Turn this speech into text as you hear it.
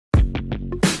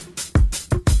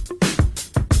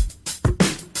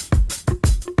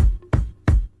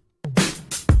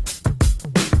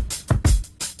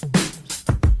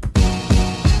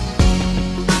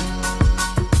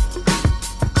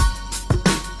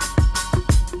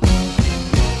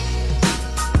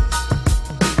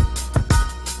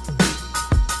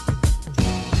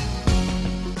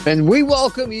And we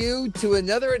welcome you to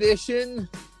another edition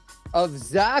of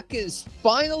Zach is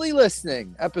Finally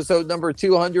Listening, episode number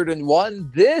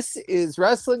 201. This is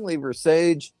Wrestling Lever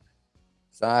Sage,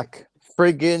 Zach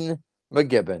friggin'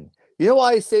 McGibbon. You know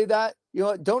why I say that? You know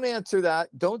what? Don't answer that.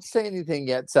 Don't say anything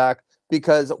yet, Zach,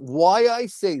 because why I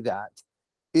say that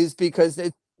is because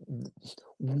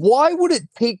why would it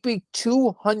take me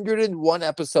 201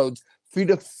 episodes for you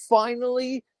to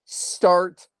finally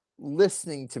start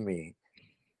listening to me?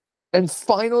 And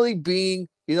finally being,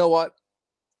 you know what?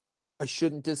 I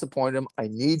shouldn't disappoint him. I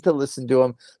need to listen to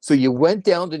him. So you went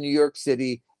down to New York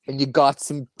City and you got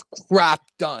some crap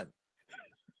done.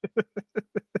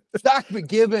 Zach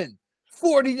McGibbon,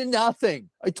 40-0.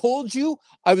 I told you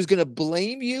I was going to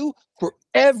blame you for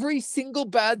every single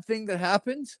bad thing that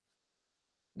happened.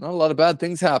 Not a lot of bad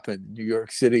things happened in New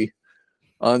York City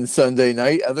on Sunday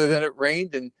night, other than it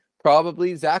rained and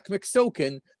probably Zach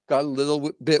McStoken got a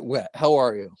little bit wet. How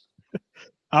are you?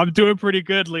 I'm doing pretty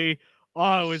good, Lee.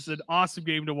 Oh, it was an awesome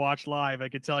game to watch live. I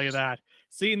can tell you that.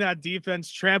 Seeing that defense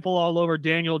trample all over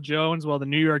Daniel Jones while the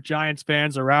New York Giants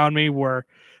fans around me were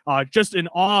just in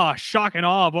awe, shock and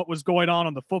awe of what was going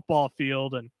on the football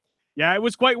field. And yeah, it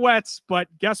was quite wet, but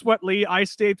guess what, Lee? I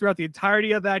stayed throughout the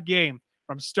entirety of that game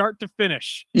from start to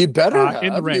finish. You better have.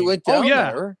 In the rain. You went down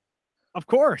there. Of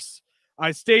course.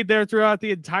 I stayed there throughout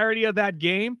the entirety of that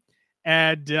game.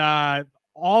 And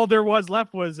all there was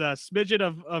left was a smidgen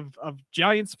of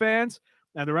Giants fans,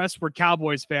 and the rest were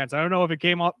Cowboys fans. I don't know if it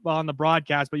came up on the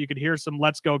broadcast, but you could hear some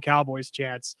 "Let's Go Cowboys"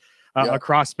 chants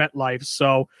across MetLife.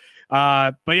 So,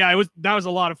 but yeah, that was a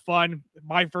lot of fun.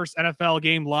 My first NFL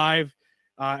game live,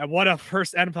 and what a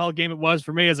first NFL game it was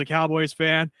for me as a Cowboys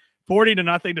fan.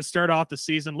 40-0 to start off the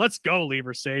season. Let's go,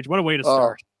 Lever Sage. What a way to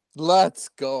start. Let's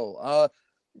go.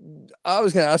 I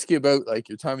was going to ask you about like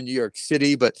your time in New York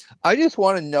City, but I just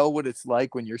want to know what it's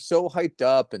like when you're so hyped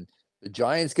up and the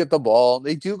Giants get the ball.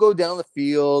 They do go down the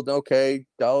field. Okay,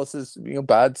 Dallas is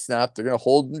bad snap. They're going to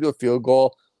hold them to a field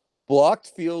goal,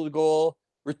 blocked field goal,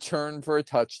 return for a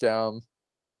touchdown.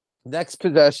 Next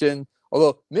possession,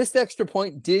 although missed extra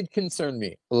point did concern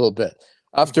me a little bit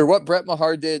after what Brett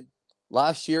Maher did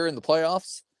last year in the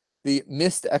playoffs. The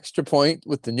missed extra point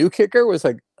with the new kicker was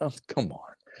like, oh, come on.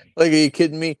 Like, are you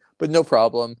kidding me? But no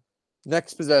problem.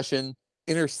 Next possession,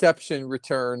 interception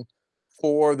return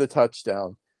for the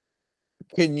touchdown.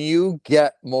 Can you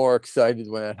get more excited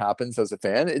when it happens as a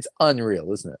fan? It's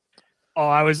unreal, isn't it? Oh,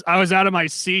 I was out of my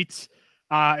seat,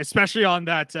 especially on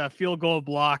that field goal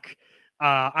block.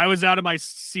 I was out of my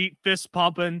seat, fist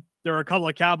pumping. There were a couple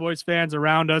of Cowboys fans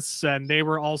around us, and they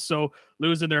were also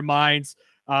losing their minds.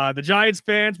 The Giants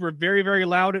fans were very, very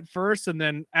loud at first, and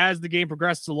then as the game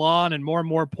progressed along and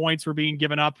more points were being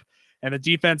given up and the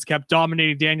defense kept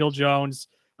dominating Daniel Jones,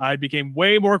 it became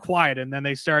way more quiet, and then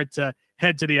they started to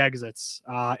head to the exits.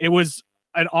 It was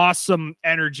an awesome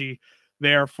energy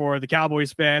there for the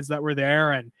Cowboys fans that were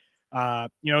there, and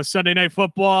Sunday Night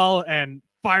Football and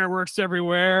fireworks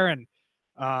everywhere, and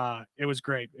it was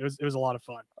great. It was a lot of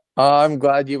fun. I'm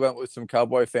glad you went with some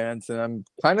Cowboy fans, and I'm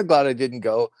kind of glad I didn't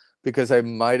go, because I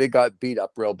might have got beat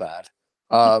up real bad.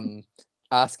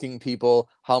 Asking people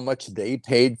how much they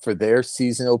paid for their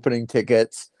season opening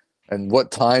tickets and what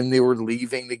time they were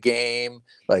leaving the game.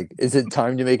 Like, is it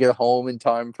time to make it home in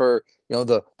time for,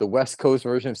 the West Coast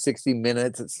version of 60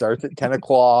 Minutes? It starts at 10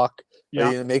 o'clock. Yeah. Are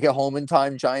you going to make it home in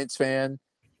time, Giants fan?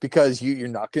 Because you're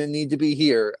not going to need to be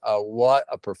here. What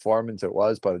a performance it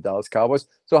was by the Dallas Cowboys.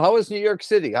 So how was New York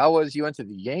City? You went to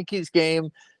the Yankees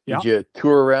game? Did you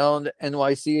tour around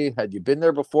NYC? Had you been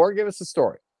there before? Give us a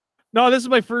story. No, this is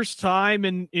my first time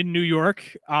in New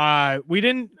York. We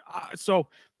didn't. So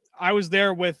I was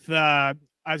there with,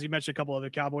 as you mentioned, a couple of the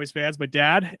Cowboys fans, my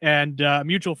dad and a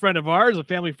mutual friend of ours, a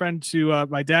family friend to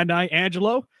my dad and I,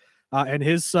 Angelo, and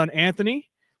his son, Anthony.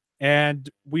 And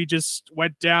we just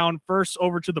went down first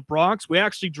over to the Bronx. We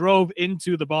actually drove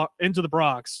into the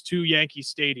Bronx to Yankee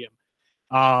Stadium,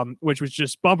 which was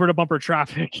just bumper to bumper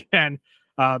traffic and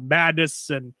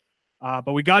madness. And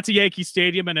but we got to Yankee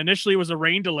Stadium, and initially it was a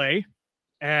rain delay,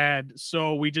 and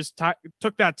so we just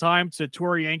took that time to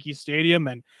tour Yankee Stadium.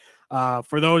 And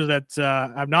for those that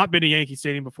have not been to Yankee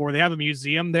Stadium before, they have a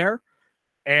museum there.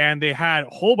 And they had a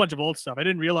whole bunch of old stuff. I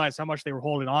didn't realize how much they were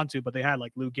holding on to, but they had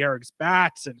like Lou Gehrig's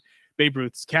bats and Babe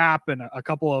Ruth's cap and a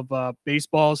couple of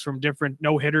baseballs from different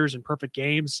no-hitters and perfect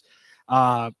games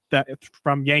that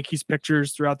from Yankees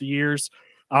pitchers throughout the years.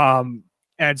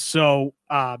 And so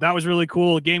that was really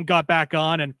cool. The game got back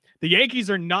on, and the Yankees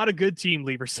are not a good team,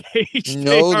 Lever Sage.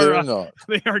 No, they're not.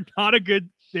 They are not a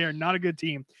good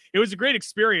team. It was a great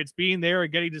experience being there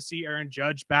and getting to see Aaron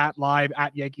Judge bat live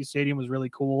at Yankee Stadium was really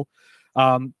cool.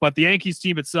 But the Yankees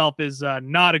team itself is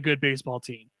not a good baseball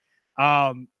team.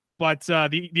 But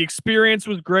the experience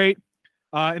was great.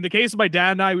 In the case of my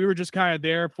dad and I, we were just kind of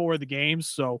there for the games.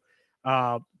 So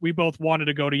we both wanted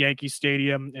to go to Yankee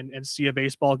Stadium and see a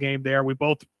baseball game there. We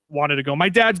both wanted to go. My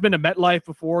dad's been to MetLife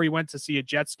before. He went to see a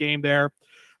Jets game there.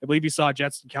 I believe he saw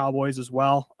Jets and Cowboys as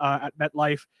well at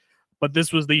MetLife. But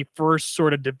this was the first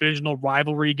sort of divisional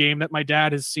rivalry game that my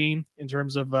dad has seen in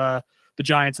terms of the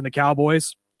Giants and the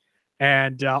Cowboys.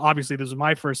 And obviously, this was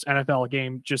my first NFL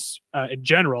game just in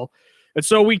general. And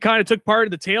so we kind of took part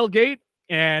in the tailgate.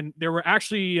 And there were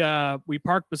actually, we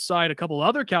parked beside a couple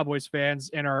other Cowboys fans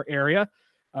in our area.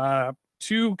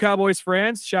 Two Cowboys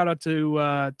fans, shout out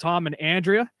to Tom and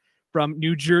Andrea from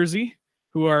New Jersey,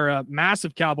 who are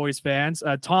massive Cowboys fans.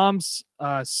 Tom's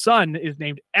son is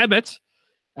named Emmett,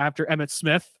 after Emmett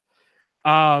Smith.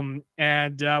 And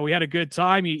we had a good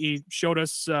time. He showed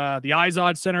us the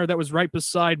Izod Center that was right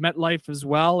beside MetLife as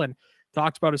well, and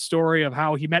talked about a story of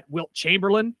how he met Wilt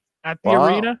Chamberlain at the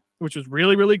arena, which was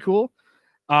really, really cool.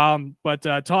 But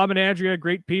Tom and Andrea,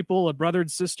 great people, a brother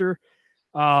and sister,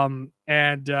 and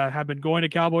have been going to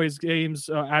Cowboys games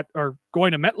or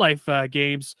going to MetLife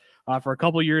games for a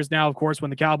couple of years now. Of course, when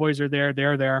the Cowboys are there,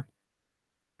 they're there.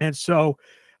 And so,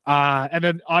 and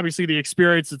then obviously the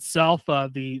experience itself,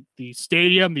 the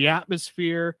stadium, the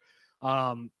atmosphere,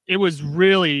 it was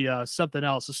really something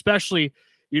else, especially,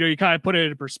 you kind of put it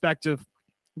in perspective.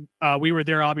 We were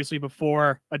there obviously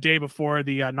a day before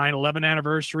the 9/11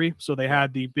 anniversary. So they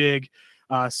had the big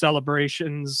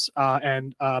celebrations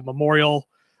and memorial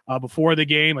before the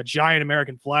game, a giant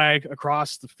American flag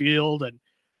across the field, and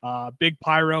big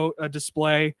pyro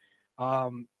display.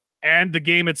 And the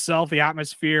game itself, the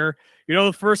atmosphere,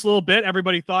 the first little bit,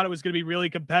 everybody thought it was going to be really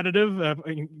competitive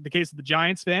in the case of the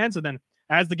Giants fans. And then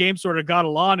as the game sort of got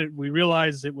along, we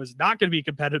realized it was not going to be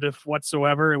competitive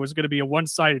whatsoever. It was going to be a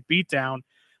one-sided beatdown,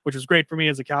 which was great for me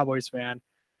as a Cowboys fan.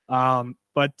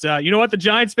 But you know what? The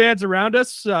Giants fans around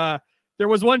us, there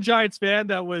was one Giants fan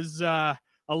that was a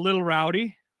little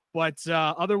rowdy, but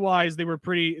otherwise they were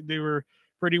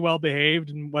pretty well behaved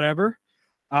and whatever.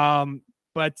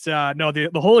 But no, the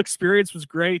whole experience was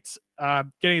great.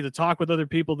 Getting to talk with other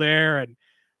people there, and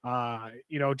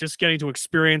just getting to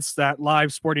experience that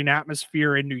live sporting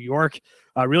atmosphere in New York,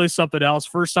 really something else.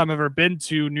 First time I've ever been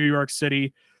to New York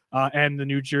City and the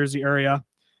New Jersey area.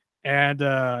 And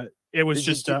it was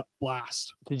just a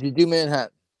blast. Did you do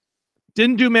Manhattan?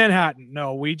 Didn't do Manhattan.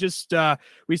 No, we just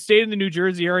we stayed in the New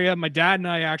Jersey area. My dad and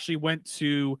I actually went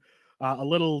to a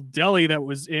little deli that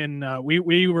was in.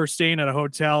 We were staying at a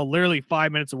hotel literally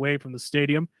 5 minutes away from the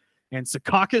stadium in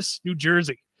Secaucus, New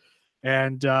Jersey.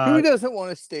 And who doesn't want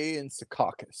to stay in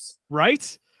Secaucus,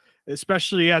 right?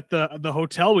 Especially at the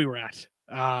hotel we were at.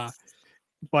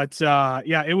 But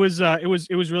yeah, it was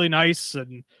really nice.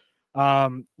 And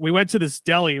we went to this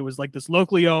deli. It was like this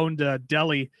locally owned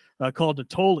deli called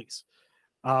Natoli's.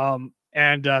 And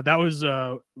that was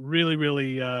really,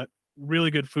 really,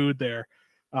 really good food there.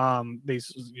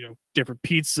 These, different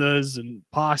pizzas and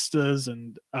pastas.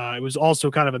 And it was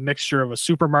also kind of a mixture of a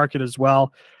supermarket as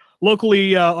well.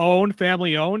 Locally owned,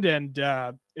 family owned. And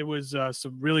it was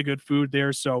some really good food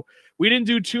there. So we didn't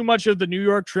do too much of the New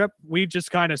York trip. We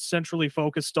just kind of centrally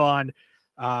focused on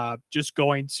just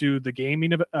going to the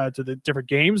gaming, to the different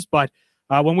games. But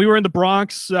when we were in the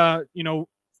Bronx, dad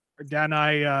and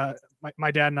I,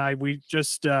 my dad and I, we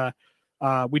just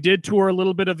we did tour a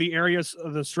little bit of the areas,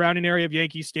 of the surrounding area of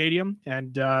Yankee Stadium,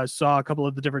 and saw a couple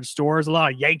of the different stores. A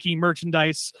lot of Yankee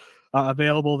merchandise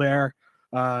available there.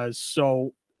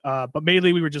 But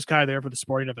mainly we were just kind of there for the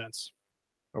sporting events.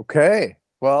 Okay,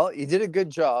 well, you did a good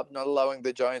job not allowing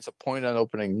the Giants a point on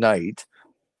opening night.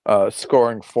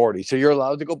 Scoring 40. So you're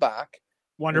allowed to go back.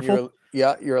 Wonderful.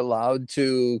 You're allowed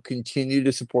to continue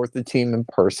to support the team in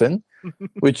person,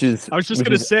 which is... I was just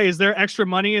going to say, is there extra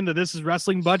money in the This Is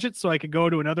Wrestling budget so I could go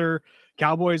to another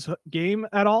Cowboys game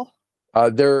at all?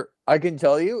 I can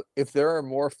tell you, if there are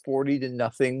more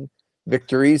 40-0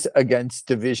 victories against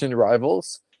division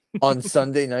rivals on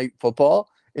Sunday Night Football,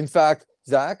 in fact,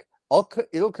 Zach,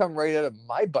 it'll come right out of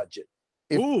my budget.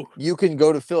 If you can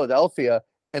go to Philadelphia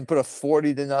and put a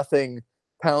 40-0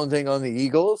 pounding on the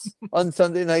Eagles on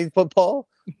Sunday Night Football.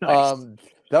 Nice.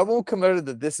 That won't come out of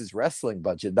the This Is Wrestling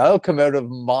budget. That'll come out of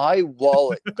my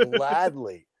wallet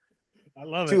gladly. I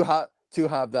love to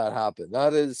have that happen.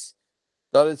 That is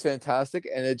fantastic,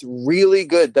 and it's really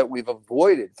good that we've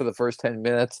avoided for the first 10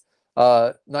 minutes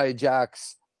Nia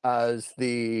Jax as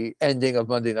the ending of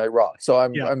Monday Night Raw. So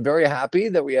I'm very happy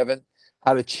that we haven't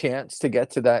had a chance to get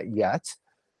to that yet.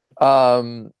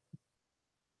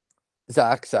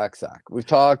 Zach. We've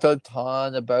talked a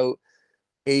ton about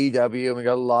AEW, and we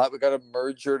got a lot. We got a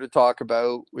merger to talk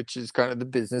about, which is kind of the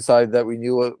business side that we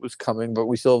knew it was coming, but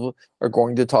we still are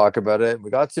going to talk about it.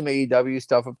 We got some AEW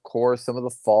stuff, of course, some of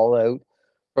the fallout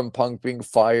from Punk being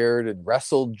fired and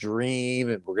Wrestle Dream,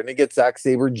 and we're gonna get Zack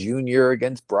Sabre Jr.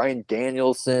 against Bryan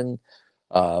Danielson.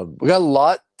 We got a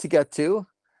lot to get to,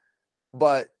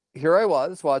 but here I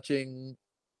was watching,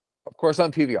 of course,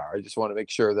 on PVR. I just want to make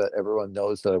sure that everyone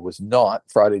knows that I was not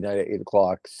Friday night at 8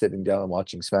 o'clock sitting down and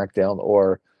watching SmackDown,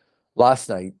 or last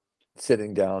night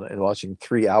sitting down and watching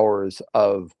 3 hours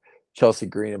of Chelsea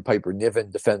Green and Piper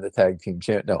Niven defend the tag team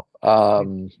champ. No.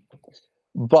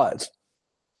 But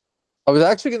I was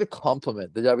actually going to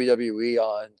compliment the WWE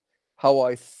on how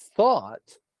I thought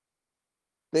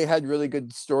they had really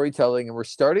good storytelling, and we're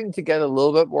starting to get a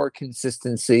little bit more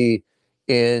consistency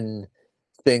in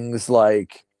things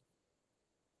like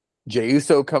Jey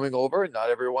Uso coming over, and not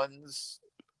everyone's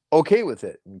okay with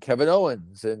it, and Kevin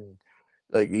Owens, and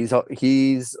like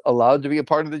he's allowed to be a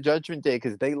part of the Judgment Day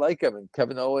because they like him, and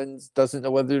Kevin Owens doesn't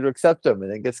know whether to accept him,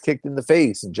 and then gets kicked in the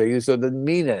face, and Jey Uso didn't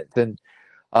mean it. And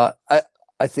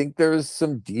I think there's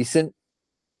some decent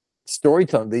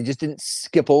storytelling. They just didn't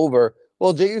skip over.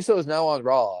 Well, Jey Uso is now on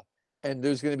Raw, and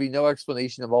there's going to be no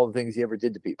explanation of all the things he ever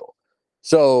did to people.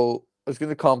 So I was going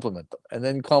to compliment them, and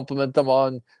then compliment them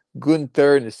on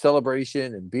Gunther and his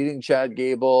celebration and beating Chad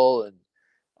Gable,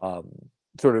 and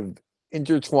sort of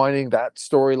intertwining that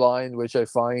storyline, which I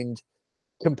find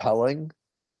compelling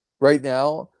right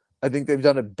now. I think they've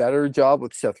done a better job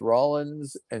with Seth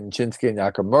Rollins and Shinsuke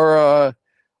Nakamura.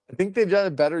 I think they've done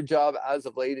a better job as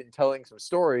of late in telling some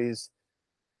stories.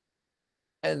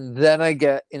 And then I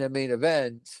get in a main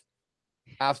event,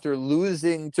 after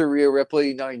losing to Rhea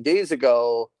Ripley 9 days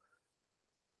ago,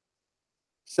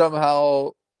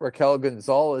 somehow Raquel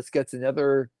Gonzalez gets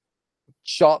another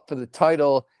shot for the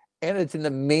title, and it's in the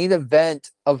main event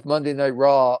of Monday Night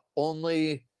Raw,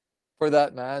 only for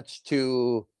that match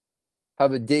to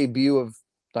have a debut of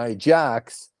Nia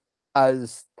Jax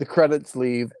as the credits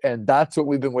leave, and that's what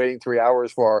we've been waiting 3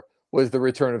 hours for, was the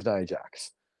return of Nia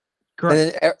Jax. Correct.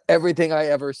 And then everything I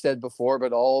ever said before,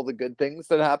 but all the good things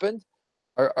that happened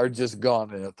are just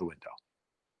gone and out the window.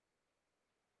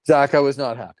 Zach, I was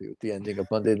not happy with the ending of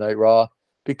Monday Night Raw,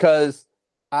 because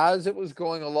as it was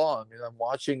going along and I'm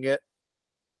watching it,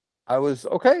 I was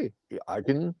okay. I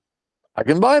can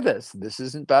buy this. This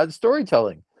isn't bad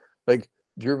storytelling. Like,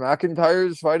 Drew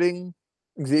McIntyre's fighting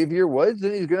Xavier Woods,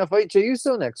 and he's going to fight Jey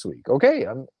Uso next week. Okay,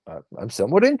 I'm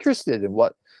somewhat interested in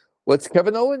what's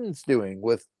Kevin Owens doing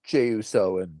with Jey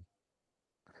Uso, and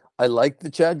I like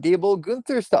the Chad Gable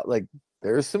Gunther stuff. Like,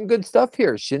 there's some good stuff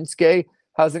here. Shinsuke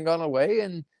hasn't gone away,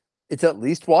 and it's at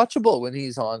least watchable when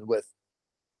he's on with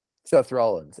Seth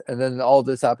Rollins. And then all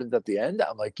this happens at the end.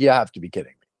 I'm like, you have to be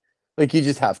kidding me. Like, you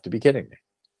just have to be kidding me.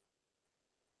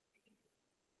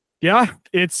 Yeah,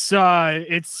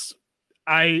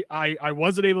 I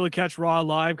wasn't able to catch Raw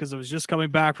live because I was just coming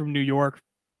back from New York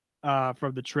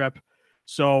from the trip.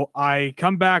 So I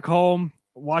come back home,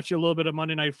 watch a little bit of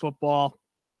Monday Night Football,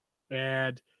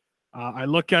 and I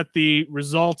look at the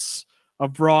results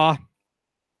of Raw,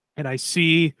 and I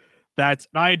see that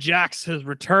Nia Jax has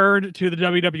returned to the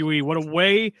WWE. What a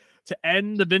way to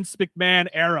end the Vince McMahon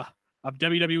era of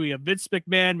WWE. A Vince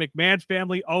McMahon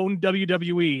family-owned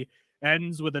WWE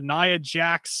ends with a Nia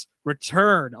Jax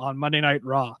return on Monday Night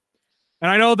Raw.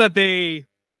 And I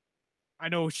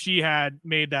know she had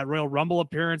made that Royal Rumble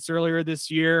appearance earlier this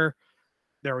year.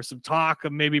 There was some talk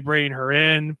of maybe bringing her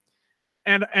in.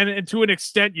 And to an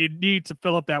extent, you need to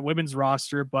fill up that women's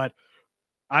roster, but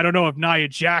I don't know if Nia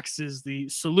Jax is the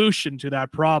solution to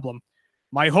that problem.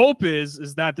 My hope is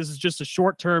that this is just a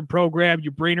short-term program.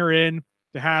 You bring her in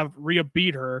to have Rhea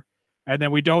beat her, and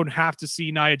then we don't have to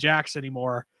see Nia Jax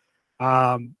anymore.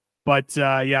 Yeah,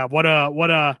 what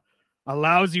a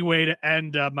lousy way to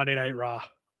end Monday Night Raw.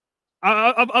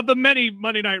 Of the many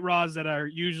Monday Night Raws that are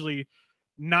usually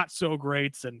not so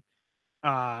great, and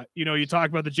you talk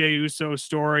about the Jey Uso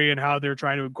story and how they're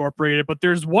trying to incorporate it, but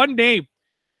there's one name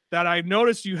that I've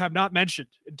noticed you have not mentioned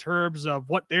in terms of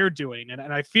what they're doing, and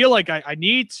I feel like I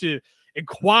need to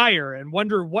inquire and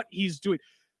wonder what he's doing.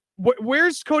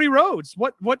 Where's Cody Rhodes?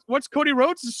 What's Cody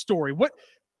Rhodes' story?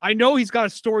 I know he's got a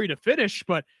story to finish,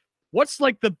 but what's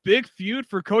like the big feud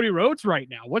for Cody Rhodes right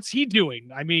now? What's he doing?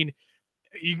 I mean,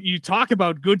 you talk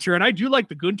about Gunther, and I do like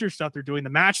the Gunther stuff they're doing. The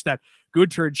match that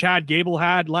Gunther and Chad Gable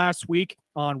had last week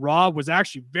on Raw was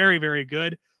actually very, very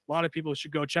good. A lot of people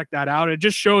should go check that out. It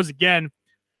just shows, again,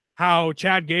 how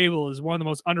Chad Gable is one of the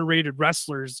most underrated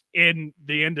wrestlers in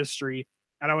the industry,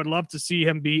 and I would love to see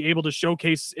him be able to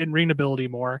showcase in-ring ability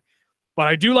more. But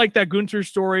I do like that Gunther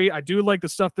story. I do like the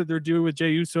stuff that they're doing with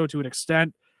Jey Uso to an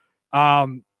extent. But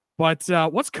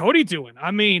what's Cody doing?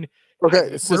 I mean,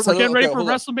 Okay, so we're getting ready for hold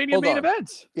on, WrestleMania hold main on.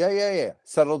 event. Yeah.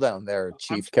 Settle down there,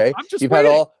 Chief. I'm, Okay, I'm just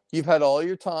waiting. you've had all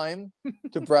your time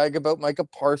to brag about Micah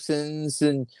Parsons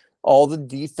and all the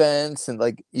defense, and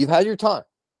like you've had your time.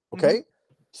 Okay,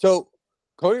 so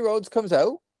Cody Rhodes comes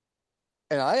out,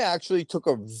 and I actually took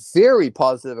a very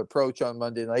positive approach on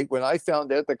Monday night when I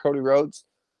found out that Cody Rhodes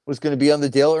was going to be on the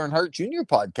Dale Earnhardt Jr.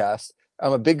 podcast.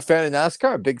 I'm a big fan of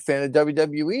NASCAR, a big fan of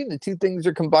WWE, and the two things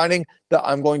are combining that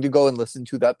I'm going to go and listen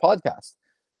to that podcast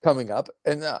coming up.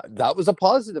 And that was a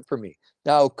positive for me.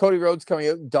 Now, Cody Rhodes coming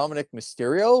out, Dominic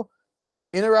Mysterio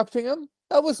interrupting him,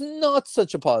 that was not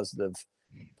such a positive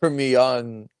for me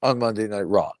on Monday Night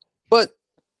Raw. But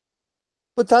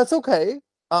that's okay.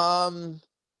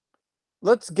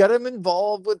 Let's get him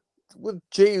involved with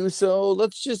Jey Uso.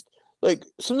 Let's just, like,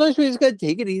 sometimes we just got to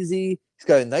take it easy. He's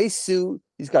got a nice suit.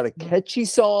 He's got a catchy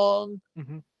song.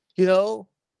 You know,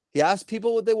 he asks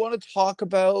people what they want to talk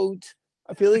about.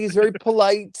 I feel like he's very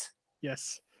polite.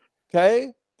 Yes.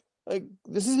 Okay. Like,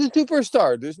 this is a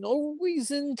superstar. There's no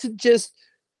reason to just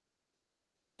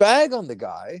bag on the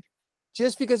guy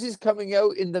just because he's coming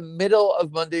out in the middle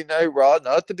of Monday Night Raw,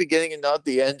 not at the beginning and not at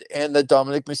the end, and that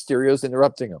Dominic Mysterio's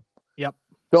interrupting him. Yep.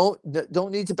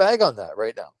 Don't need to bag on that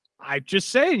right now. I'm just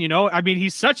saying, I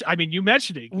mean, you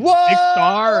mentioned it. He's What? a big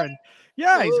star, and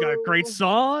yeah, he's got a great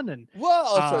song. And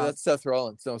Oh, sorry, that's Seth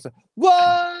Rollins. No,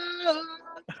 what?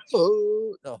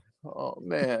 Oh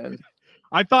man.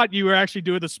 I thought you were actually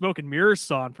doing the Smoke and Mirrors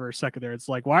song for a second there. It's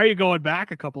like, why are you going back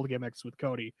a couple of gimmicks with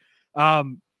Cody? I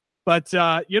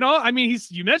mean,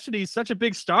 you mentioned he's such a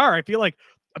big star. I feel like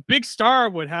a big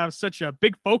star would have such a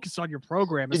big focus on your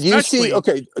program. Did you see?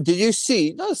 Okay, did you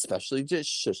see? Not especially, just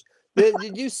shush.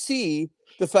 Did you see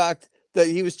the fact that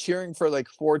he was cheering for like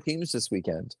 4 teams this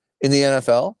weekend in the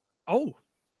NFL? Oh,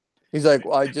 he's like,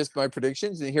 well, my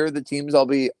predictions, and here are the teams I'll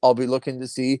be looking to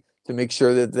see to make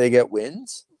sure that they get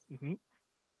wins. And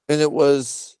it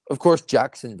was, of course,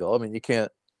 Jacksonville. I mean, you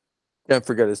can't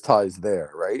forget his ties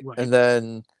there, right? And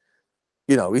then,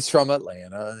 he's from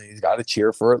Atlanta, and he's got to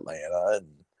cheer for Atlanta, and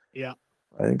yeah,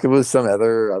 I think it was some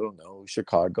other, I don't know,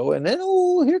 Chicago, and then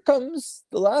here comes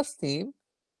the last team.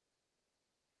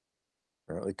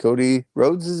 Apparently, Cody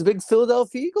Rhodes is a big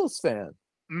Philadelphia Eagles fan.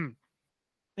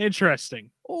 Interesting.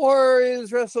 Or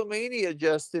is WrestleMania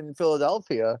just in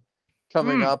Philadelphia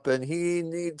coming up, and he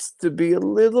needs to be a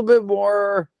little bit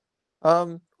more? I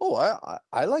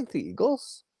like the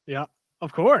Eagles. Yeah,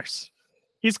 of course.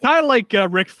 He's kind of like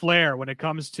Ric Flair when it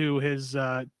comes to his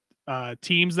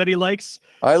teams that he likes.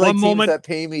 I like teams that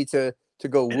pay me to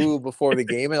go woo before the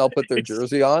game, and I'll put their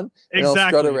jersey on, and I'll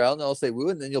strut around, and I'll say woo,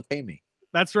 and then you'll pay me.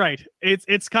 That's right.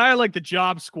 It's kind of like the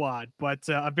Job Squad, but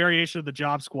a variation of the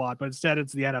Job Squad, but instead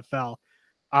it's the NFL.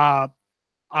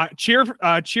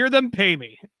 Cheer them, pay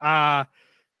me. Yeah,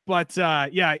 it's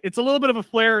a little bit of a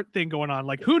Flair thing going on.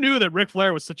 Like, who knew that Ric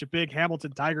Flair was such a big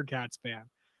Hamilton Tiger Cats fan?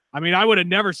 I mean, I would have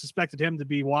never suspected him to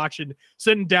be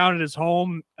sitting down at his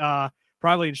home,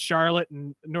 probably in Charlotte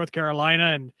and North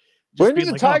Carolina, and when do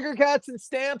the Tiger Cats and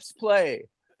Stamps play?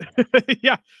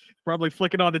 Yeah, probably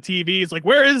flicking on the TV. He's like,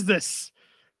 where is this?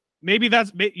 Maybe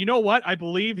that's, you know what? I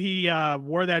believe he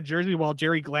wore that jersey while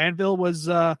Jerry Glanville was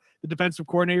the defensive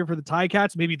coordinator for the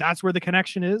Ticats. Maybe that's where the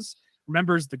connection is.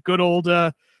 Remembers the good old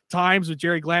times with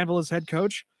Jerry Glanville as head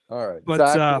coach. All right. But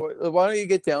Zach, why don't you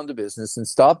get down to business and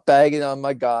stop bagging on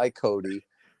my guy, Cody?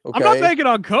 Okay? I'm not bagging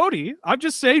on Cody. I'm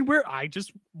just saying I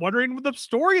just wondering the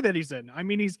story that he's in. I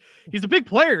mean, he's a big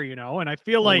player, and I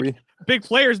feel like big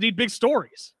players need big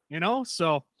stories,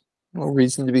 so. No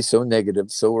reason to be so negative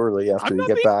so early after you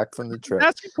get back from the trip.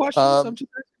 Asking questions. I'm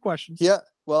just asking questions. Yeah.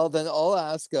 Well, then I'll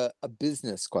ask a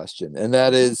business question, and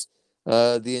that is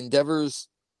the Endeavor's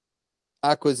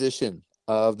acquisition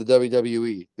of the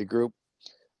WWE. The group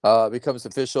becomes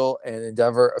official, and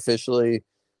Endeavor officially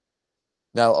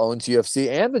now owns UFC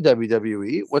and the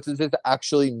WWE. What does this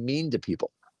actually mean to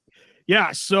people?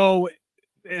 Yeah. So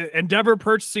Endeavor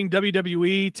purchasing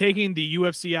WWE, taking the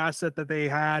UFC asset that they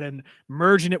had and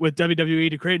merging it with WWE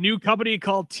to create a new company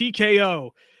called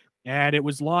TKO. And it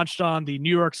was launched on the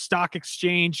New York Stock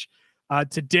Exchange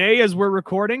today as we're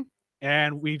recording.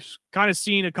 And we've kind of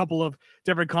seen a couple of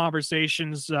different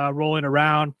conversations rolling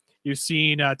around. You've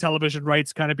seen television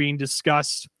rights kind of being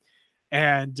discussed.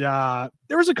 And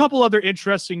there was a couple other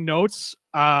interesting notes.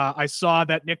 I saw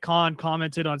that Nick Khan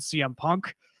commented on CM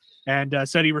Punk and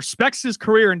said he respects his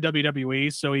career in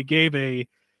WWE. So he gave a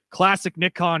classic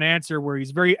Nick Khan answer where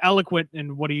he's very eloquent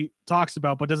in what he talks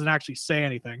about, but doesn't actually say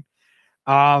anything.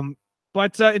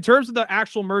 But in terms of the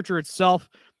actual merger itself,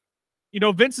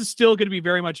 Vince is still going to be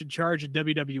very much in charge of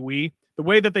WWE. The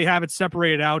way that they have it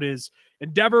separated out is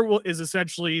is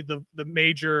essentially the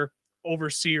major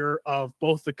overseer of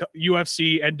both the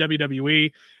UFC and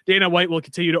WWE. Dana White will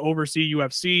continue to oversee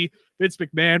UFC. Vince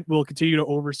McMahon will continue to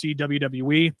oversee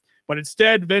WWE. But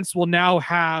instead, Vince will now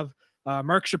have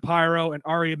Mark Shapiro and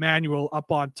Ari Emanuel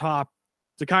up on top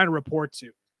to kind of report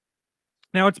to.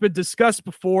 Now, it's been discussed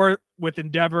before with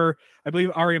Endeavor. I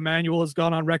believe Ari Emanuel has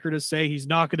gone on record to say he's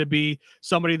not going to be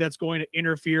somebody that's going to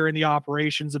interfere in the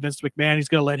operations of Vince McMahon. He's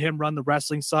going to let him run the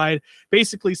wrestling side,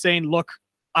 basically saying, look,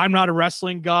 I'm not a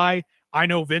wrestling guy. I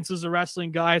know Vince is a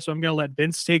wrestling guy, so I'm going to let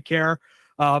Vince take care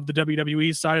of the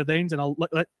WWE side of things, and I'll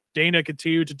let Dana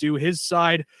continue to do his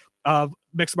side of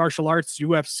mixed martial arts,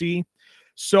 UFC.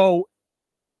 So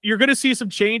you're going to see some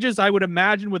changes. I would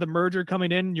imagine with a merger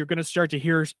coming in, you're going to start to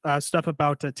hear stuff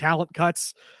about talent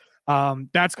cuts.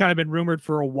 That's kind of been rumored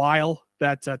for a while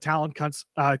that talent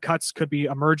cuts could be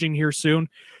emerging here soon.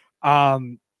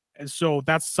 And so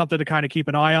that's something to kind of keep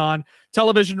an eye on.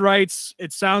 Television rights,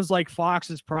 it sounds like Fox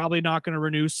is probably not going to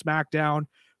renew SmackDown.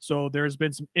 So there's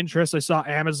been some interest. I saw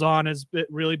Amazon has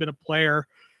really been a player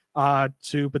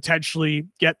to potentially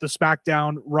get the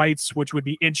SmackDown rights, which would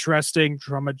be interesting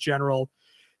from a general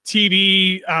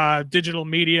TV, digital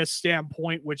media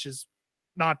standpoint, which is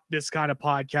not this kind of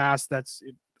podcast. That's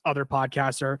other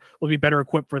podcasts will be better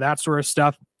equipped for that sort of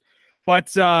stuff.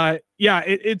 But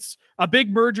it's a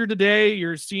big merger today.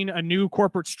 You're seeing a new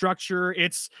corporate structure.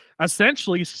 It's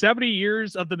essentially 70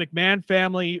 years of the McMahon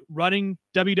family running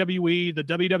WWE, the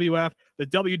WWF, the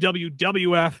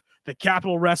WWF, the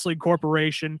Capital Wrestling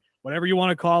Corporation, whatever you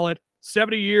want to call it.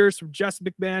 70 years from Jesse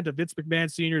McMahon to Vince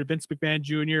McMahon Sr. to Vince McMahon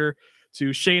Jr.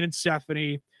 to Shane and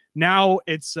Stephanie. Now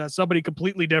it's somebody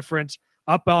completely different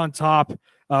up on top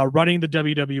running the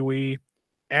WWE.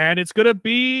 And it's going to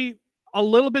be a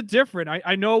little bit different.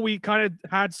 I know we kind of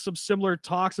had some similar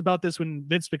talks about this when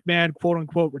Vince McMahon, quote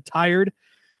unquote, retired,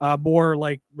 more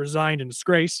like resigned in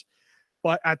disgrace,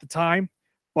 but at the time,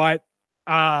 but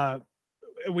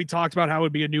we talked about how it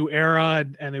would be a new era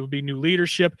and it would be new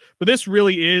leadership, but this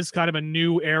really is kind of a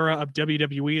new era of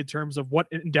WWE in terms of what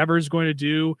Endeavor is going to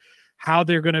do, how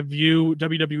they're going to view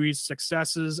WWE's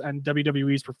successes and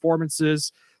WWE's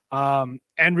performances. And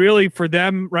really for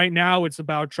them right now, it's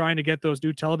about trying to get those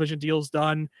new television deals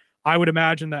done. I would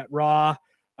imagine that Raw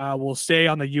will stay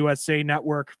on the USA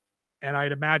network. And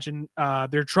I'd imagine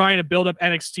they're trying to build up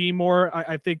NXT more.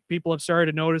 I think people have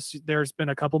started to notice there's been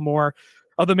a couple more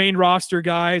of the main roster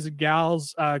guys and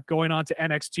gals going on to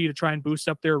NXT to try and boost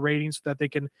up their ratings so that they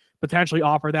can potentially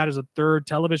offer that as a third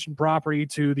television property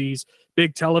to these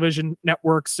big television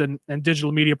networks and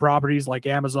digital media properties like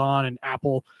Amazon and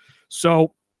Apple.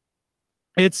 So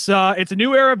it's a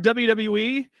new era of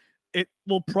WWE. It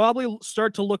will probably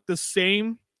start to look the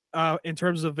same in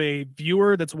terms of a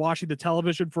viewer that's watching the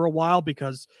television for a while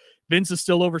because Vince is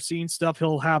still overseeing stuff.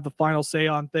 He'll have the final say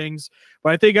on things.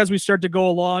 But I think as we start to go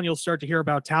along, you'll start to hear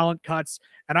about talent cuts.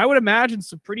 And I would imagine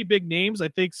some pretty big names. I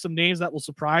think some names that will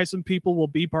surprise some people will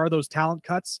be part of those talent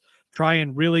cuts, try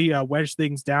and really wedge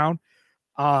things down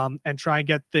and try and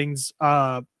get things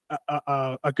a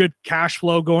good cash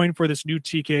flow going for this new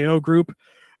TKO group.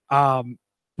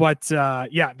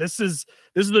 This is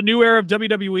the new era of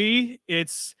WWE.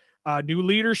 It's new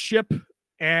leadership,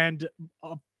 and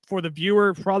for the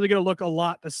viewer, probably going to look a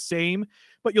lot the same,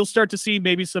 but you'll start to see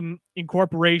maybe some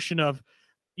incorporation of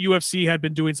UFC had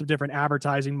been doing some different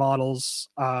advertising models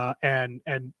and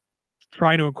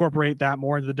trying to incorporate that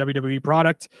more into the WWE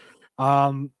product.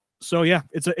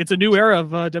 It's a new era of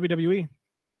WWE.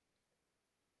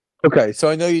 Okay, so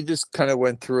I know you just kind of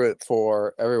went through it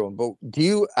for everyone, but do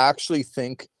you actually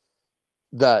think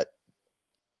that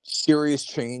serious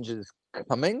change is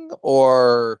coming,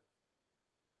 or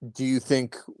do you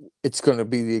think it's going to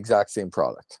be the exact same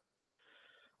product?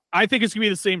 I think it's going to be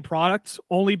the same product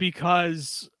only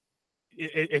because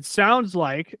it sounds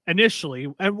like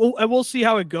initially, and we'll see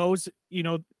how it goes. You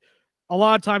know, a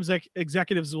lot of times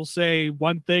executives will say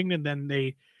one thing and then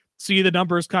they see the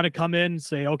numbers kind of come in and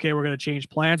say, okay, we're going to change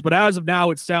plans. But as of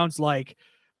now, it sounds like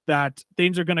that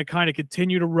things are going to kind of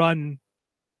continue to run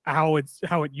how it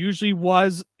usually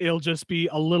was. It'll just be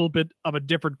a little bit of a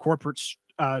different corporate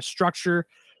structure.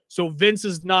 So Vince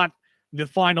is not the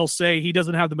final say. He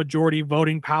doesn't have the majority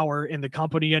voting power in the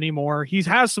company anymore. He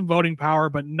has some voting power,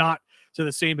 but not to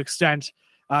the same extent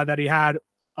that he had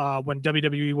when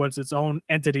WWE was its own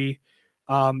entity.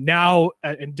 Now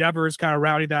Endeavor is kind of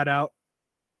routing that out,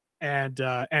 and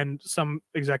some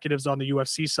executives on the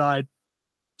UFC side.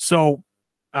 So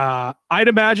I'd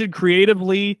imagine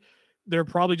creatively they're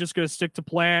probably just going to stick to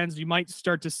plans. You might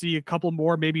start to see a couple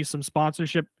more, maybe some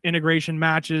sponsorship integration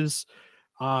matches,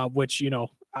 which, you know,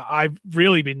 I've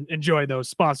really been enjoying those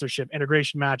sponsorship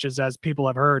integration matches, as people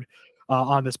have heard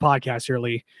on this podcast here,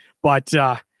 Lee. But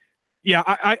yeah,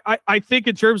 I think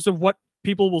in terms of what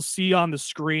people will see on the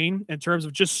screen, in terms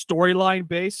of just storyline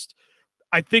based,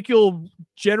 I think you'll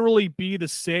generally be the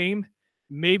same,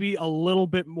 maybe a little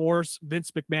bit more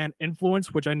Vince McMahon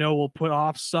influence, which I know will put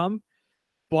off some,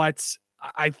 but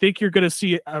I think you're going to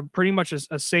see pretty much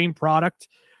a same product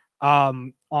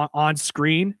on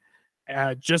screen,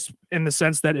 just in the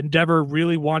sense that Endeavor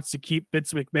really wants to keep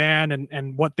Vince McMahon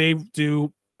and what they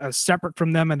do separate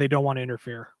from them, and they don't want to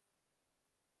interfere.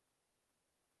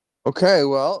 Okay,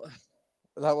 well,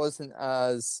 that wasn't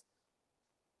as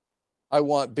I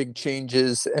want big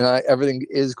changes, and everything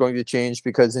is going to change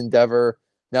because Endeavor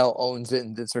now owns it,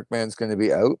 and Vince McMahon's going to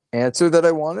be out. Answer that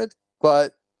I wanted,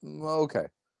 but okay.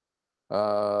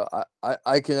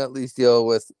 I can at least deal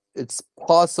with. It's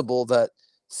possible that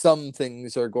some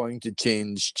things are going to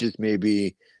change, just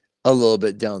maybe a little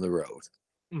bit down the road.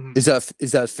 Mm-hmm.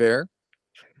 Is that fair?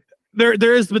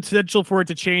 There is the potential for it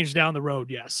to change down the road,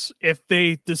 yes, if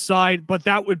they decide, but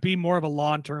that would be more of a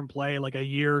long-term play, like a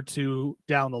year or two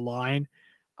down the line.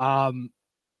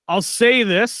 I'll say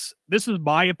this is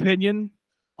my opinion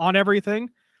on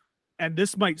everything, and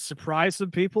this might surprise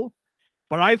some people,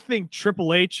 but I think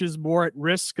Triple H is more at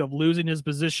risk of losing his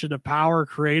position of power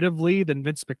creatively than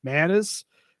Vince McMahon is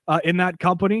in that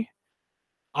company.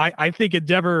 I think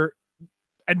Endeavor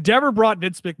brought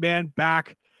Vince McMahon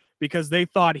back because they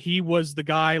thought he was the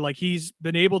guy. Like, he's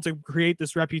been able to create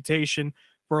this reputation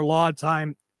for a long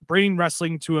time, bringing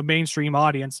wrestling to a mainstream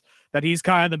audience, that he's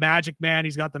kind of the magic man.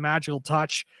 He's got the magical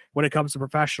touch when it comes to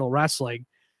professional wrestling.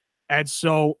 And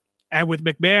so, and with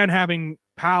McMahon having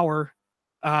power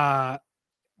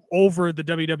over the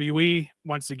WWE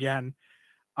once again,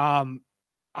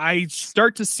 I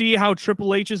start to see how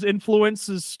Triple H's influence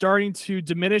is starting to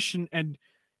diminish and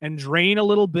drain a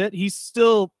little bit. He's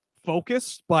still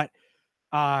focused, but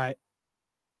not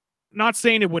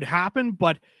saying it would happen,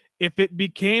 but if it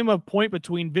became a point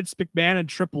between Vince McMahon and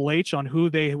Triple H on who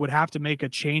they would have to make a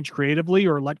change creatively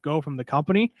or let go from the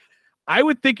company, I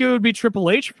would think it would be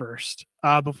Triple H first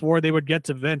before they would get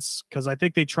to Vince, because I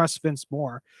think they trust Vince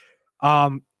more.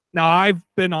 Now, I've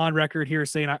been on record here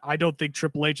saying I don't think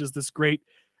Triple H is as great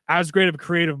of a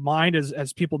creative mind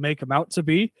as people make him out to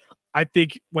be. I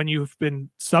think when you've been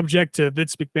subject to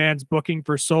Vince McMahon's booking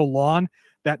for so long,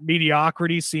 that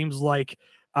mediocrity seems like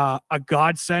a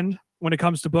godsend when it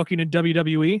comes to booking in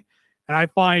WWE. And I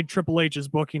find Triple H's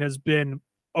booking has been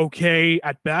okay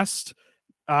at best,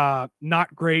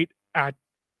 not great at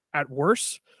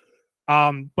worst.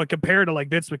 But compared to like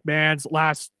Vince McMahon's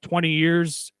last 20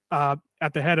 years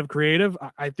at the head of creative,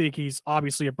 I think he's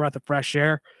obviously a breath of fresh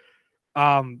air.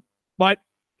 But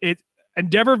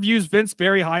Endeavor views Vince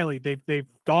very highly. They've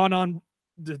gone on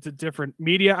the different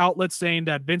media outlets saying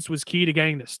that Vince was key to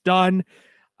getting this done.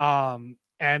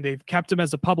 And they've kept him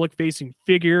as a public facing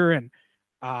figure. And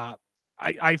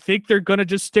I think they're going to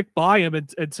just stick by him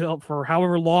until, for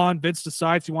however long Vince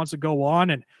decides he wants to go on.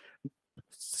 And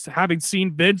having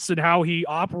seen Vince and how he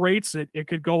operates, it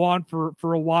could go on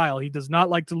for a while. He does not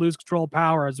like to lose control of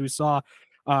power, as we saw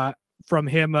from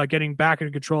him getting back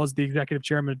into control as the executive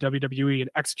chairman of WWE and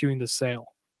executing the sale.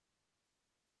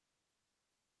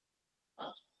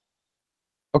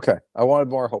 Okay, I wanted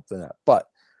more hope than that, but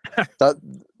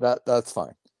that's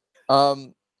fine.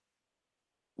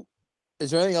 Is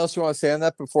there anything else you want to say on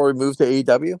that before we move to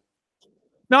AEW?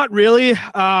 Not really.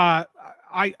 The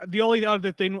only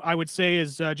other thing I would say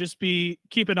is just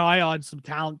keep an eye on some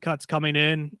talent cuts coming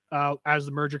in as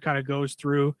the merger kind of goes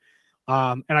through.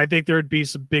 And I think there'd be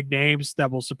some big names that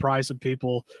will surprise some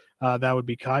people that would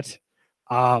be cut.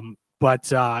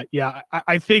 Yeah,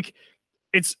 I think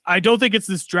I don't think it's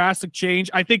this drastic change.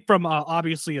 I think from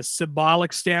obviously a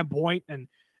symbolic standpoint, and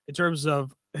in terms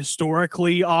of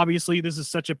historically, obviously this is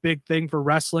such a big thing for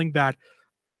wrestling that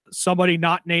somebody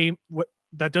not named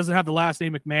that doesn't have the last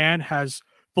name McMahon has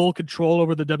full control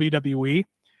over the WWE.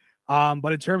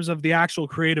 But in terms of the actual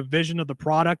creative vision of the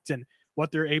product and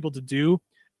what they're able to do,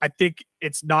 I think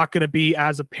it's not going to be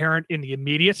as apparent in the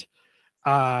immediate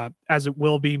as it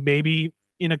will be maybe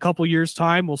in a couple years'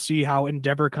 time. We'll see how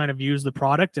Endeavor kind of views the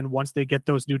product, and once they get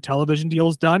those new television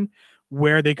deals done,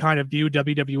 where they kind of view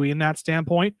WWE in that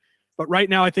standpoint. But right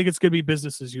now, I think it's going to be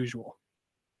business as usual.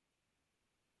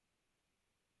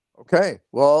 Okay,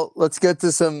 well, let's get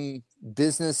to some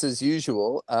business as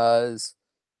usual, as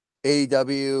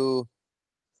AEW,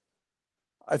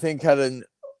 I think, had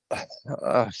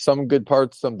Some good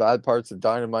parts, some bad parts of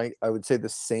Dynamite. I would say the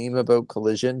same about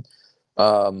Collision.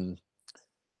 Um,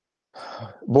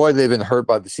 Boy, they've been hurt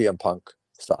by the CM Punk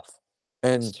stuff.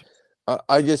 And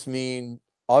I just mean,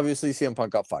 obviously, CM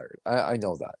Punk got fired. I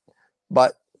know that.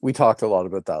 But we talked a lot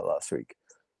about that last week.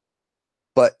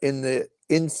 But in the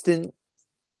instant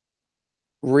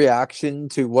reaction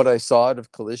to what I saw out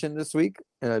of Collision this week,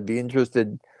 and I'd be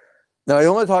interested. Now, I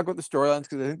don't want to talk about the storylines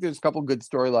because I think there's a couple good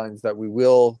storylines that we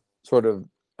will sort of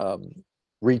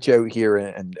reach out here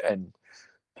and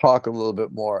talk a little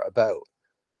bit more about.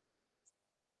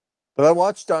 But I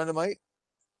watched Dynamite,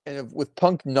 and with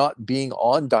Punk not being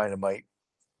on Dynamite,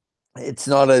 it's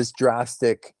not as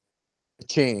drastic a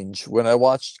change. When I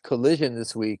watched Collision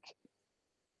this week,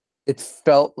 it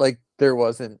felt like there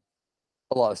wasn't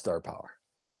a lot of star power.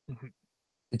 Mm-hmm.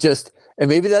 It just, and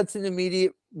maybe that's an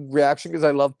immediate reaction because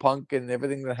I love Punk and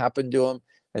everything that happened to him.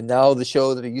 And now the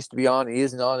show that he used to be on, he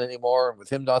isn't on anymore. And with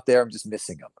him not there, I'm just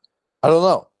missing him. I don't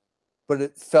know. But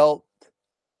it felt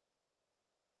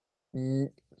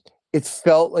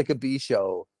like a B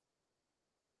show.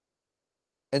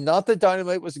 And not that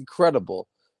Dynamite was incredible,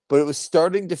 but it was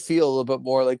starting to feel a little bit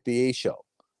more like the A show.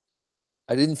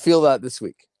 I didn't feel that this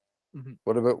week. Mm-hmm.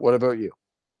 What about you?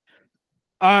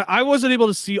 I wasn't able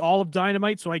to see all of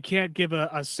Dynamite, so I can't give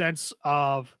a sense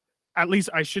of, at least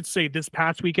I should say, this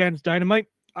past weekend's Dynamite.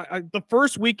 The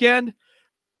first weekend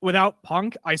without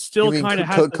Punk, I still kind of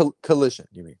had Collision.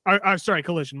 You mean? I'm sorry,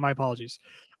 Collision. My apologies.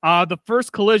 The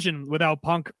first Collision without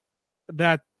Punk,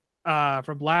 that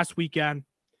from last weekend,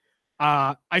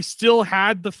 I still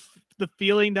had the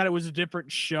feeling that it was a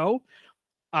different show,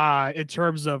 in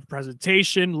terms of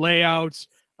presentation, layouts,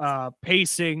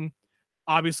 pacing,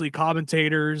 obviously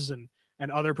commentators and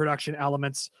other production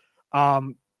elements.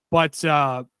 So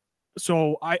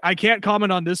I can't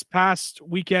comment on this past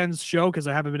weekend's show because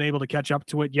I haven't been able to catch up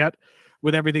to it yet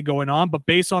with everything going on. But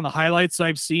based on the highlights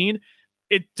I've seen,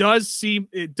 it does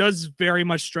very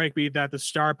much strike me that the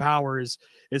star power is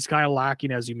kind of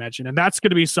lacking, as you mentioned. And that's going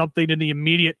to be something in the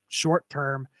immediate short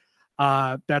term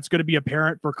that's going to be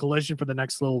apparent for Collision for the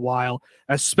next little while,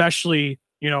 especially,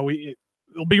 it'll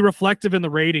be reflective in the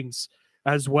ratings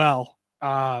as well.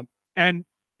 And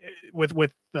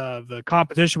with the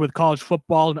competition with college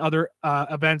football and other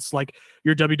events like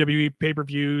your WWE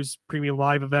pay-per-views, premium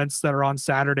live events that are on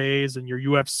Saturdays, and your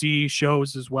UFC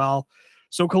shows as well.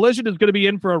 So Collision is going to be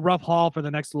in for a rough haul for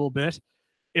the next little bit.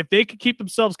 If they could keep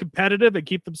themselves competitive and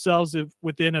keep themselves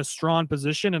within a strong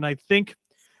position, and I think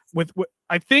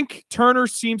Turner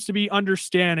seems to be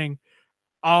understanding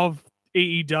of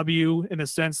AEW in the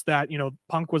sense that,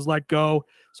 Punk was let go.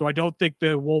 So I don't think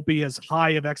there will be as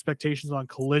high of expectations on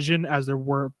Collision as there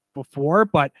were before.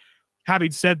 But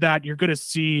having said that, you're going to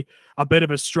see a bit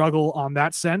of a struggle on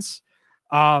that sense.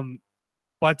 But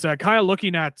kind of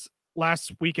looking at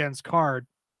last weekend's card,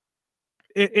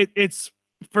 it's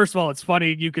first of all, it's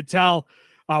funny. You could tell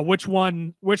which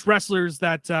wrestlers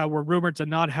that were rumored to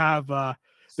not have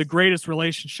the greatest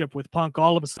relationship with Punk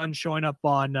all of a sudden showing up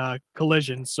on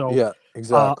Collision. So yeah,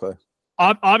 exactly.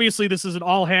 Obviously, this is an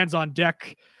all hands on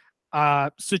deck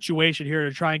situation here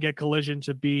to try and get Collision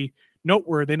to be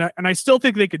noteworthy. And I still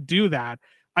think they could do that.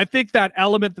 I think that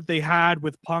element that they had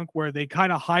with Punk, where they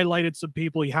kind of highlighted some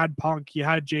people. You had Punk, you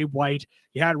had Jay White,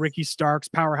 you had Ricky Starks,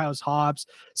 Powerhouse Hobbs,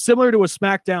 similar to a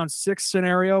SmackDown 6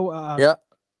 scenario. A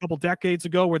couple decades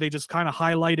ago, where they just kind of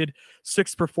highlighted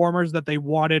 6 performers that they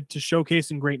wanted to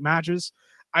showcase in great matches.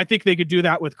 I think they could do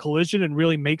that with Collision and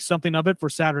really make something of it for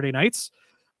Saturday nights.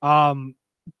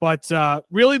 But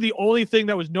really the only thing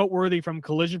that was noteworthy from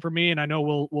Collision for me, and I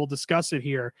know we'll discuss it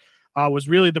here, was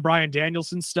really the Bryan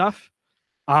Danielson stuff.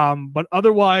 But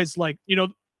otherwise,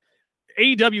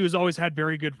 AEW has always had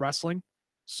very good wrestling.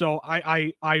 So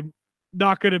I'm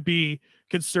not going to be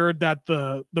concerned that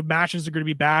the matches are going to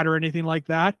be bad or anything like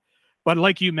that. But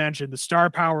like you mentioned, the star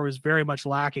power is very much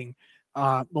lacking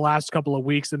the last couple of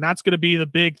weeks. And that's going to be the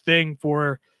big thing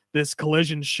for this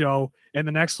Collision show in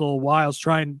the next little while, is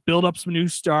try and build up some new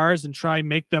stars and try and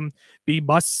make them be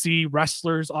must-see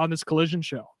wrestlers on this Collision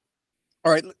show.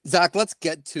 All right, Zach, let's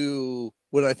get to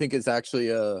what I think is actually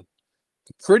a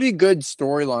pretty good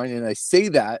storyline. And I say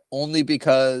that only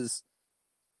because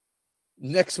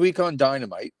next week on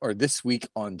Dynamite, or this week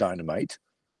on Dynamite,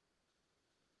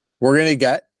 we're going to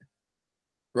get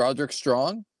Roderick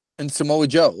Strong and Samoa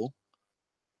Joe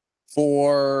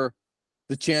for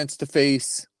the chance to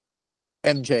face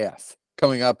MJF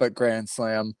coming up at Grand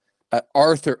Slam at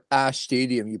Arthur Ashe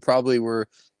Stadium. You probably were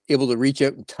able to reach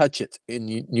out and touch it in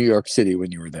New York City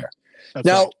when you were there. That's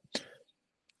now, right.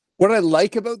 What I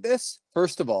like about this,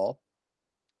 first of all,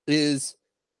 is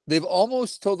they've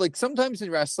almost told, like, sometimes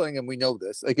in wrestling, and we know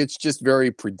this, like, it's just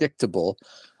very predictable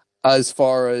as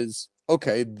far as,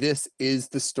 okay, this is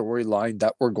the storyline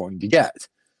that we're going to get.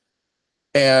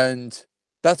 And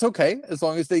that's okay as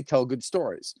long as they tell good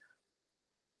stories.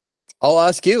 I'll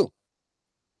ask you,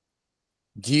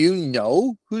 do you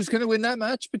know who's going to win that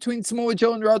match between Samoa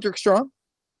Joe and Roderick Strong?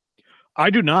 I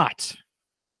do not.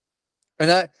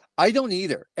 And I don't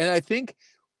either. And I think,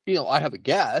 I have a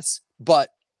guess, but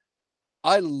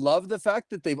I love the fact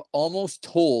that they've almost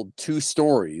told two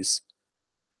stories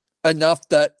enough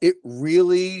that it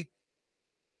really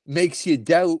makes you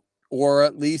doubt, or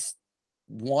at least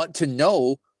want to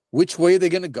know which way they're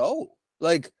going to go.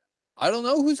 Like, I don't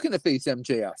know who's going to face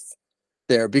MJF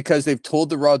there, because they've told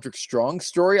the Roderick Strong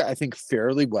story, I think,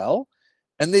 fairly well.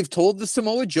 And they've told the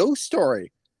Samoa Joe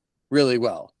story really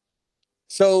well.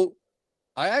 So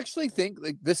I actually think,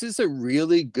 like, this is a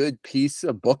really good piece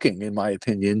of booking, in my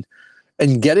opinion.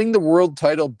 And getting the world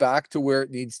title back to where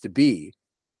it needs to be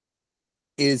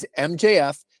is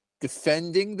MJF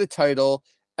defending the title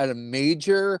at a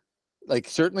major, like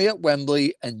certainly at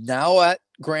Wembley and now at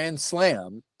Grand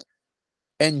Slam,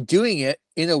 and doing it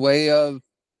in a way of,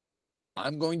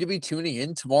 I'm going to be tuning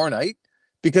in tomorrow night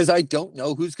because I don't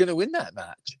know who's going to win that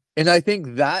match. And I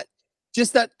think that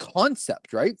just that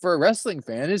concept, right, for a wrestling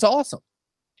fan is awesome.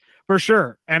 For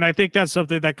sure. And I think that's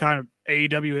something that kind of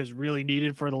AEW has really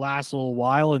needed for the last little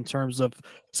while, in terms of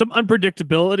some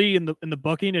unpredictability in the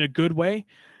booking in a good way.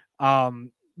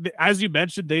 As you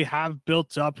mentioned, they have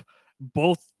built up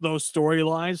both those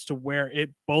storylines to where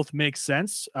it both makes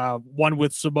sense. One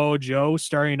with Samoa Joe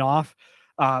starting off,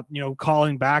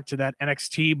 calling back to that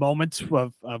NXT moment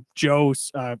of Joe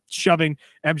shoving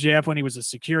MJF when he was a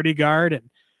security guard,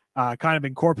 and kind of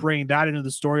incorporating that into the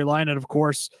storyline. And of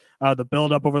course, the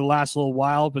build up over the last little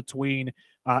while between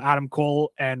Adam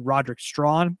Cole and Roderick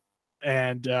Strong.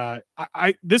 And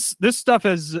this stuff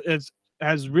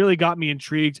has really got me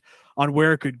intrigued on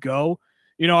where it could go.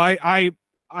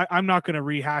 I'm not going to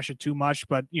rehash it too much,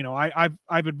 but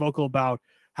I've been vocal about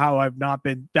how I've not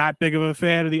been that big of a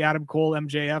fan of the Adam Cole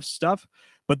MJF stuff,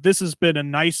 but this has been a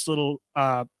nice little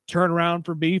turnaround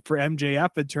for me for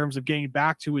MJF in terms of getting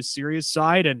back to his serious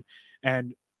side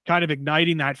and kind of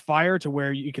igniting that fire to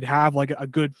where you could have like a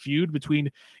good feud between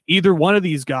either one of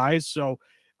these guys. So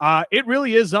it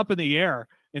really is up in the air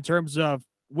in terms of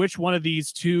which one of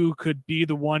these two could be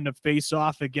the one to face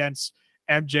off against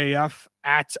MJF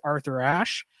at Arthur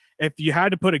Ashe. If you had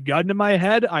to put a gun to my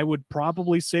head, I would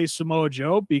probably say Samoa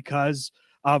Joe, because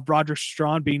of Roderick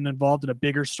Strong being involved in a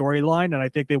bigger storyline. And I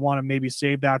think they want to maybe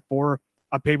save that for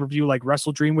a pay-per-view like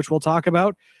Wrestle Dream, which we'll talk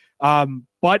about.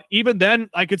 But even then,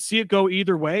 I could see it go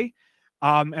either way.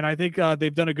 And I think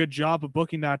they've done a good job of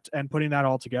booking that and putting that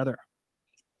all together.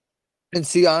 And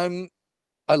see,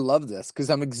 I love this because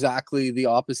I'm exactly the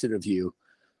opposite of you,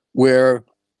 where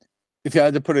if you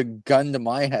had to put a gun to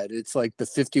my head, it's like the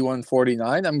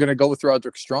 51-49. I'm going to go with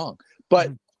Roderick Strong. But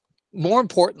more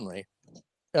importantly,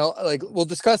 like, we'll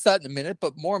discuss that in a minute,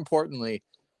 but more importantly,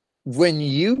 when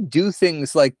you do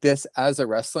things like this as a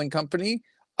wrestling company,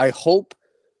 I hope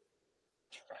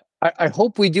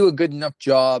we do a good enough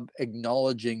job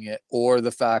acknowledging it, or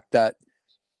the fact that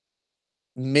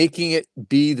making it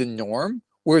be the norm,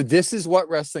 where this is what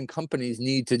wrestling companies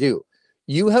need to do.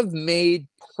 You have made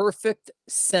perfect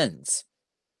sense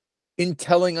in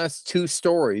telling us two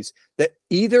stories that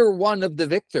either one of the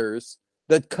victors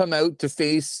that come out to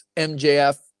face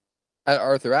MJF at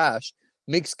Arthur Ashe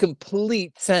makes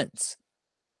complete sense.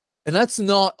 And that's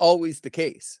not always the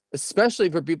case, especially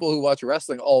for people who watch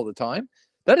wrestling all the time.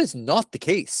 That is not the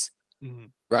case,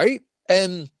 right?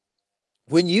 And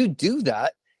when you do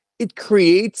that, it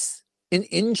creates an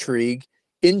intrigue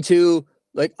into,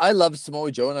 like, I love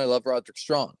Samoa Joe and I love Roderick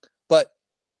Strong. But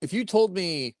if you told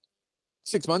me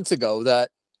 6 months ago that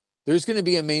there's going to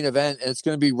be a main event and it's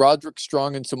going to be Roderick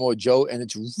Strong and Samoa Joe, and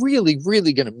it's really,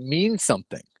 really going to mean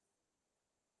something.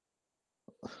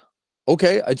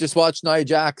 Okay, I just watched Nia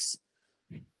Jax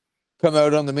come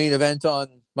out on the main event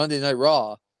on Monday Night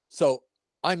Raw. So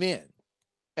I'm in,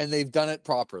 and they've done it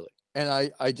properly. And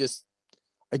I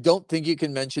don't think you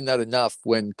can mention that enough.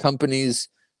 When companies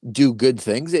do good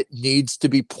things, it needs to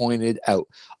be pointed out.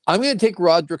 I'm going to take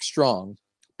Roderick Strong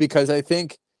because I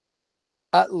think,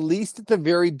 at least at the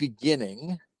very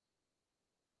beginning,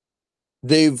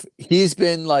 he's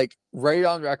been like right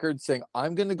on record saying,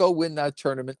 I'm going to go win that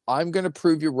tournament. I'm going to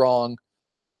prove you wrong.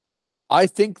 I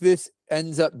think this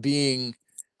ends up being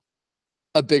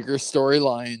a bigger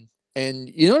storyline. And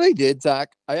you know what I did,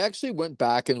 Zach? I actually went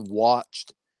back and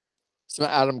watched some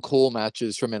Adam Cole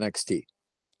matches from NXT.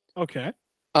 Okay.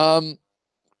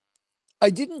 I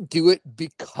didn't do it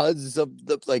because of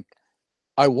the like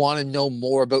I want to know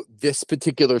more about this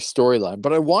particular storyline,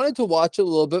 but I wanted to watch a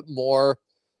little bit more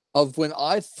of when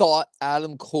I thought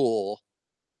Adam Cole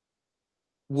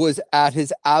was at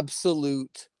his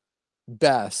absolute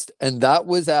best. And that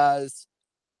was as,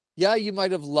 yeah, you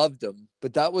might have loved him,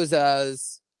 but that was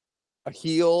as a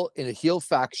heel in a heel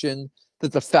faction,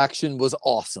 that the faction was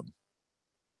awesome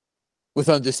with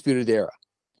Undisputed Era.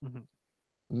 Mhm.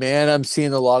 Man, I'm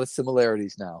seeing a lot of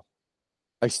similarities now.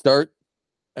 I start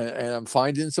and I'm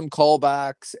finding some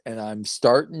callbacks, and I'm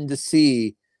starting to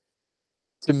see,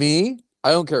 to me,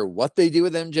 I don't care what they do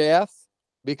with MJF,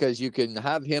 because you can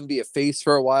have him be a face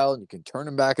for a while and you can turn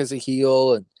him back as a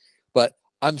heel. But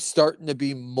I'm starting to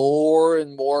be more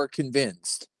and more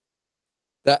convinced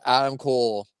that Adam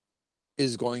Cole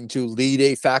is going to lead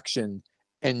a faction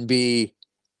and be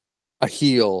a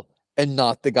heel and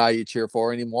not the guy you cheer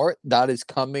for anymore. That is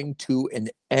coming to an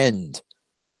end.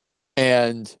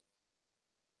 And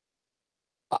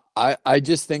I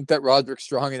just think that Roderick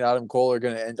Strong and Adam Cole are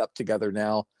going to end up together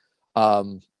now.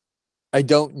 I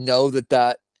don't know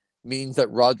that means that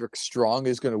Roderick Strong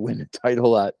is going to win a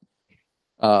title at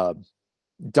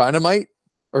Dynamite,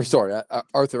 or sorry,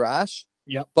 Arthur Ashe.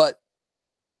 Yep. But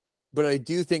I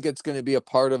do think it's going to be a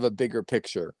part of a bigger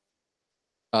picture.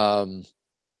 I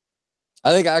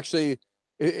think actually,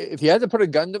 if you had to put a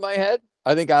gun to my head,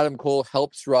 I think Adam Cole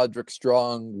helps Roderick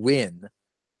Strong win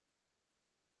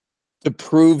to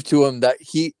prove to him that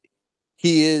he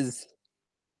is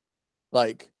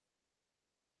like,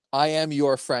 I am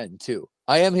your friend too.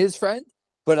 I am his friend,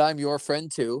 but I'm your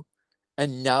friend too.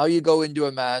 And now you go into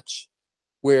a match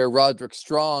where Roderick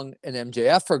Strong and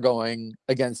MJF are going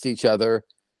against each other.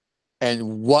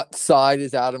 And what side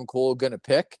is Adam Cole going to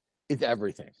pick is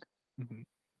everything. Mm-hmm.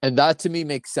 And that to me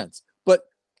makes sense. But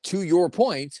to your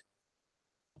point,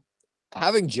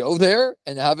 having Joe there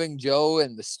and having Joe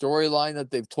and the storyline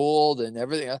that they've told and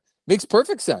everything makes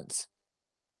perfect sense.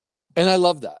 And I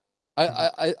love that.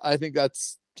 I think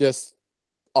that's just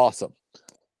awesome.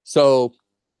 So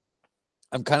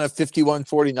I'm kind of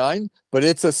 51-49, but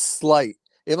it's a slight.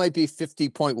 It might be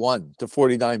 50.1 to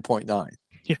 49.9.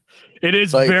 Yeah, it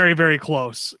is like, very, very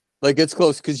close. Like it's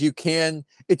close because you can.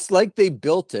 It's like they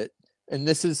built it. And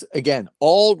this is, again,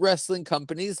 all wrestling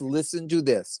companies, listen to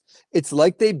this. It's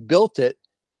like they built it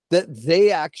that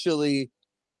they actually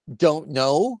don't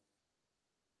know,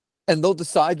 and they'll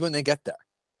decide when they get there.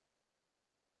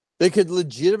 They could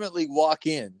legitimately walk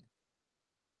in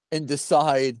and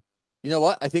decide, you know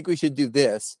what, I think we should do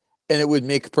this, and it would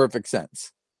make perfect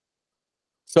sense.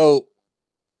 So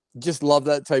just love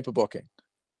that type of booking.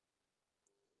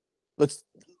 Let's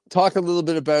talk a little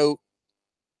bit about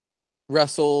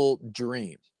Wrestle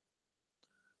Dream.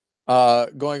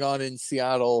 Going on in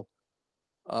Seattle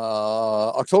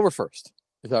October 1st.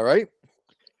 Is that right?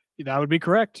 That would be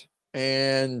correct.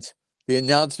 And the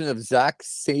announcement of Zack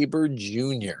Sabre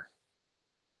Jr.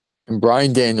 and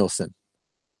Bryan Danielson.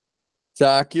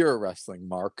 Zach, you're a wrestling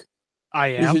mark. I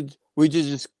am. We should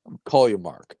just call you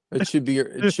Mark. It should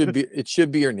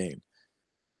be your name.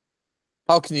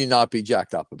 How can you not be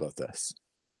jacked up about this?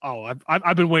 Oh,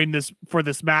 I've been waiting for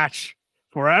this match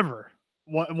forever.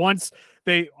 Once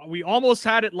we almost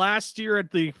had it last year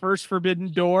at the first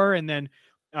Forbidden Door, and then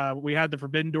we had the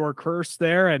Forbidden Door curse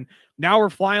there, and now we're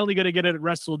finally going to get it at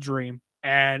Wrestle Dream.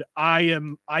 And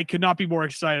I could not be more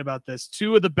excited about this.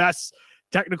 Two of the best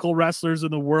technical wrestlers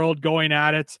in the world going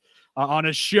at it on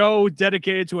a show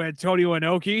dedicated to Antonio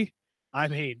Inoki. I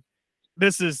mean,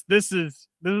 this has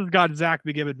got Zach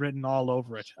McGibbon written all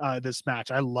over it. This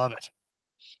match, I love it.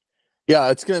 Yeah,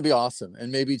 it's going to be awesome.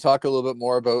 And maybe talk a little bit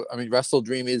more about, Wrestle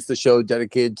Dream is the show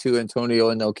dedicated to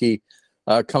Antonio Inoki,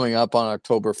 coming up on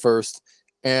October 1st.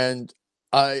 And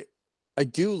I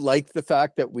do like the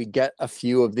fact that we get a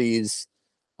few of these.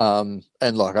 And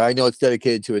look, I know it's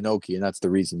dedicated to Inoki, and that's the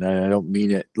reason. And I don't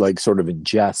mean it like sort of in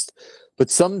jest, but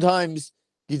sometimes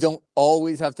you don't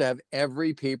always have to have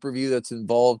every pay-per-view that's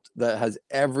involved that has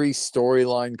every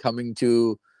storyline coming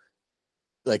to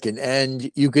like an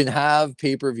end. You can have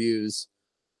pay-per-views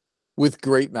with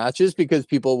great matches because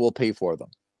people will pay for them.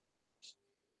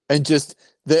 And just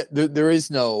there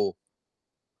is no,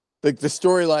 like, the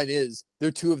storyline is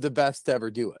they're two of the best to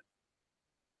ever do it.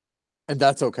 And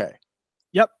that's okay.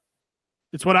 Yep.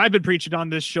 It's what I've been preaching on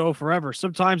this show forever.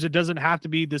 Sometimes it doesn't have to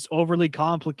be this overly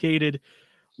complicated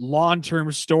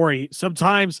long-term story.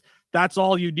 Sometimes that's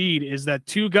all you need, is that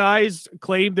two guys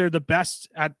claim they're the best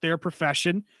at their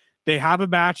profession. They have a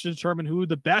match to determine who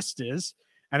the best is.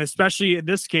 And especially in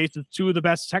this case, it's two of the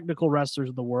best technical wrestlers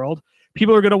in the world.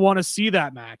 People are going to want to see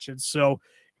that match. And so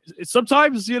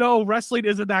sometimes, wrestling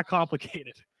isn't that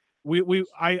complicated.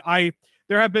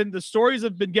 there have been, the stories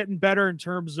have been getting better in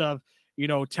terms of, you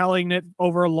know, telling it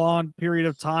over a long period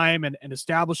of time and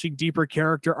establishing deeper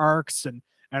character arcs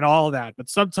and all of that. But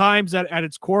sometimes at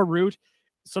its core root,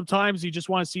 sometimes you just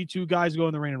want to see two guys go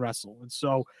in the ring and wrestle. And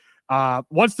so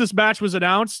once this match was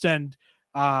announced and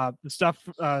the stuff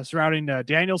surrounding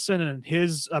Danielson and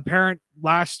his apparent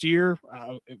last year,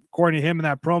 according to him in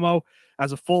that promo,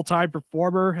 as a full-time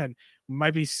performer, and we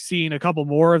might be seeing a couple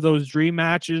more of those dream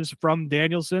matches from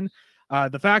Danielson.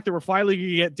 The fact that we're finally going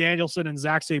to get Danielson and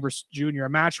Zack Sabre Jr., a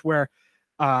match where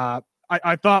I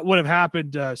thought would have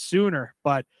happened sooner,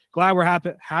 but glad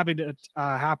we're having it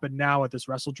happen now at this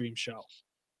Wrestle Dream show.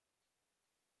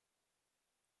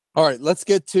 All right, let's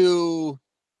get to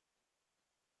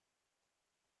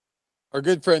our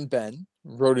good friend Ben.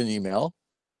 Wrote an email.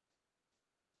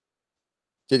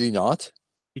 Did he not?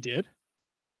 He did.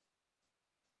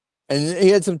 And he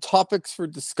had some topics for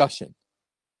discussion.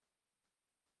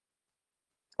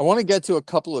 I want to get to a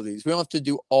couple of these. We don't have to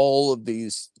do all of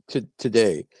these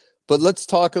today, but let's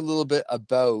talk a little bit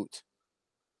about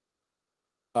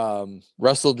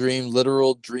Wrestle Dream,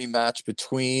 literal dream match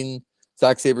between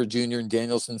Zack Sabre Jr. and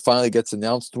Danielson finally gets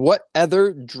announced. What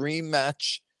other dream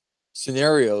match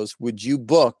scenarios would you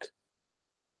book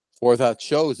for that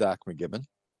show, Zach McGibbon?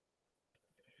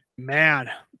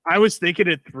 Man, I was thinking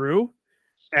it through,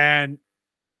 and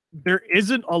there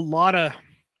isn't a lot of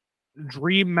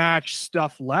dream match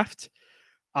stuff left.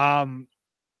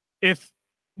 If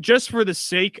just for the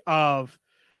sake of,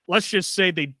 let's just say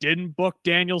they didn't book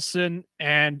Danielson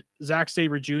and Zack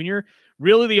Sabre Jr.,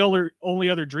 really the only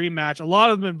other dream match, a lot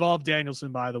of them involve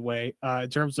Danielson, by the way, in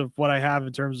terms of what I have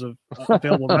in terms of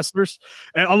available wrestlers.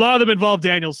 And a lot of them involve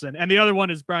Danielson, and the other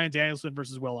one is Bryan Danielson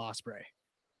versus Will Ospreay.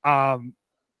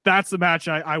 That's the match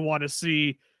I want to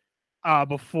see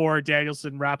before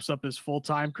Danielson wraps up his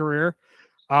full-time career.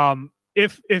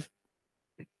 If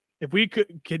we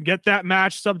can get that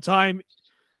match sometime,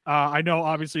 I know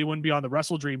obviously it wouldn't be on the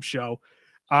Wrestle Dream show,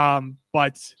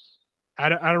 but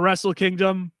at a Wrestle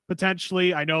Kingdom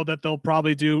potentially, I know that they'll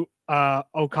probably do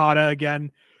Okada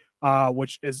again,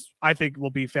 which is, I think,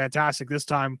 will be fantastic this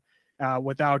time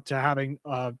without having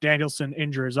Danielson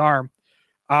injure his arm.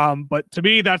 But to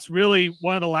me, that's really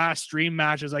one of the last dream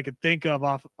matches I could think of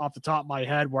off the top of my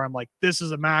head, where I'm like, this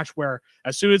is a match where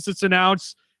as soon as it's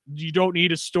announced, you don't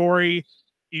need a story.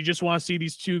 You just want to see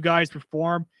these two guys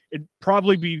perform. It'd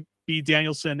probably be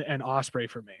Danielson and Ospreay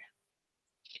for me.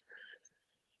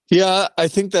 Yeah, I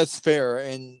think that's fair.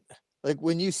 And like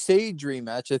when you say dream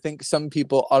match, I think some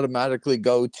people automatically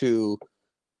go to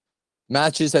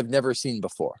matches I've never seen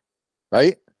before,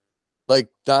 right? Like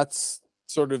that's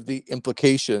sort of the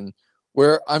implication,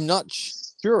 where I'm not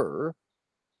sure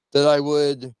that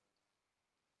I'm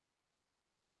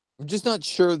just not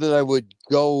sure that I would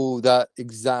go that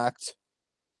exact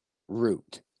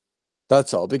route.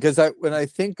 That's all. Because when I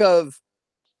think of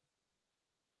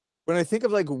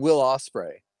like Will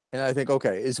Ospreay, and I think,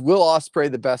 okay, is Will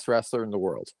Ospreay the best wrestler in the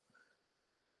world?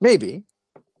 Maybe.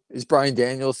 Is Bryan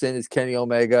Danielson, is Kenny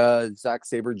Omega, is Zack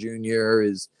Sabre Jr.,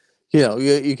 is,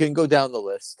 you can go down the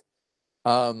list.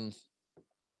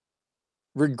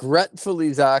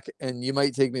 Regretfully, Zach, and you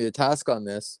might take me to task on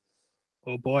this.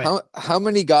 Oh boy. How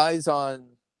many guys on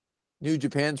New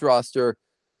Japan's roster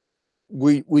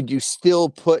would you still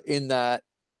put in that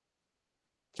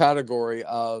category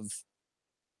of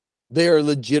they are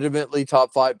legitimately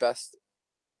top 5 best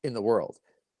in the world?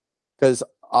 Because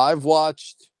I've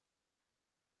watched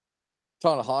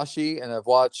Tanahashi and I've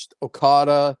watched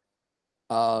Okada.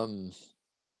 I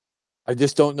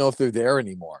just don't know if they're there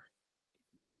anymore.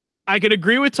 I could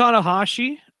agree with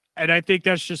Tanahashi, and I think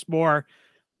that's just more,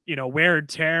 wear and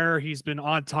tear. He's been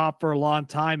on top for a long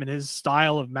time, and his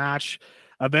style of match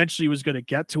eventually was going to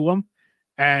get to him.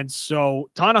 And so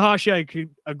Tanahashi, I could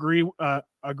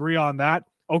agree on that.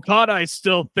 Okada, I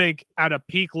still think at a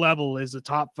peak level is a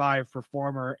top 5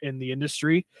 performer in the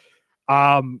industry.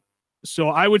 So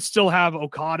I would still have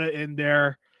Okada in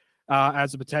there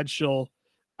as a potential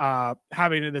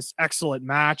having this excellent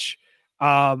match.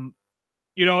 I'm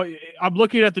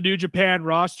looking at the New Japan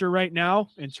roster right now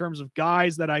in terms of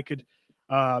guys that I could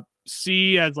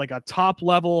see as like a top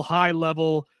level, high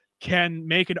level, can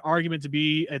make an argument to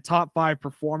be a top 5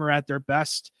 performer at their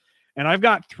best. And I've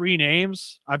got 3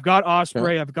 names. I've got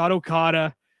Ospreay, I've got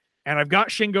Okada, and I've got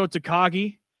Shingo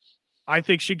Takagi. I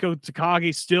think Shingo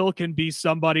Takagi still can be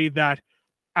somebody that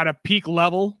at a peak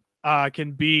level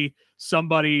can be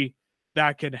somebody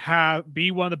that can be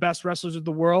one of the best wrestlers in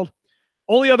the world.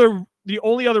 The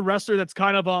only other wrestler that's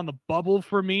kind of on the bubble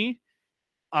for me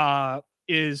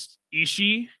is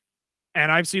Ishii.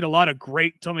 And I've seen a lot of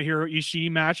great Tomohiro Ishii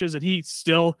matches, and he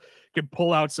still can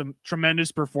pull out some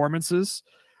tremendous performances.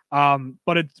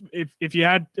 But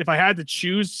if I had to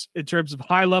choose in terms of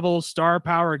high level star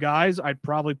power guys, I'd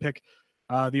probably pick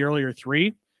the earlier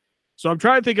three. So I'm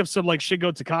trying to think of some like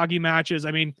Shingo Takagi matches.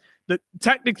 I mean,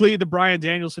 technically the Bryan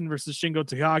Danielson versus Shingo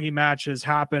Takagi match has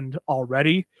happened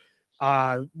already.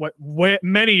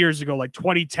 Many years ago, like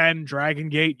 2010 Dragon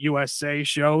Gate USA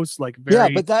shows, like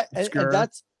very but and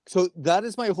that's so that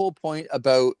is my whole point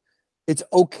about it's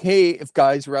okay if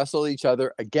guys wrestle each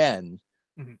other again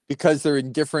because they're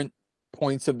in different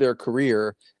points of their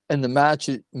career and the match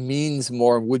means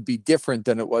more and would be different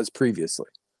than it was previously.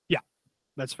 Yeah,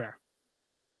 that's fair.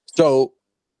 So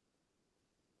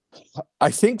I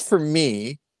think for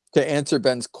me, to answer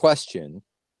Ben's question,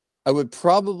 I would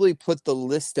probably put the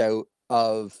list out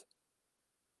of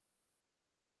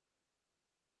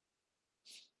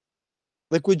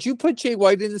like, would you put Jay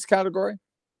White in this category?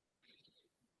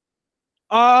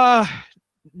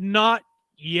 Not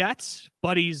yet,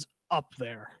 but he's up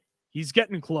there. He's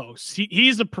getting close.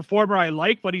 He's a performer I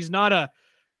like, but he's not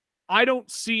I don't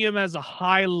see him as a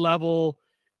high level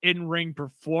in-ring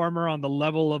performer on the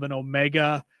level of an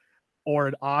Omega or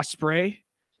an Ospreay,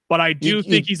 but I do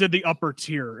think he's in the upper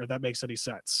tier, if that makes any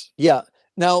sense. Yeah.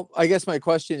 Now, I guess my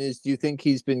question is, do you think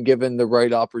he's been given the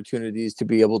right opportunities to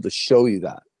be able to show you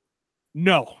that?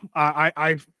 No,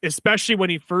 I especially when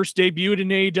he first debuted in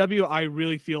AEW, I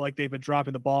really feel like they've been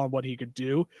dropping the ball on what he could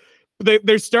do.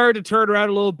 They're starting to turn around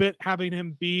a little bit, having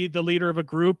him be the leader of a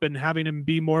group and having him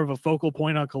be more of a focal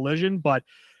point on Collision. But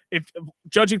if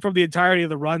judging from the entirety of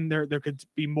the run, there could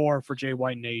be more for Jay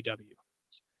White in AEW.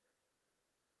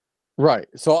 Right.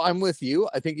 So I'm with you.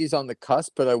 I think he's on the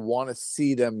cusp, but I want to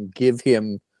see them give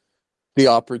him the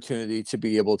opportunity to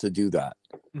be able to do that.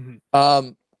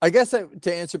 I guess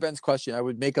to answer Ben's question, I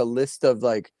would make a list of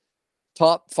like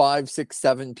top 5, 6,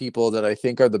 7 people that I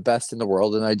think are the best in the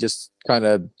world. And I just kind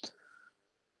of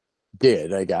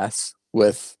did, I guess,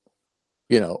 with,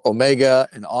 Omega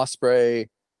and Ospreay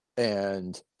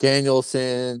and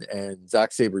Danielson and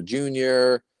Zack Sabre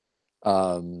Jr.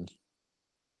 And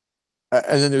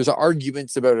then there's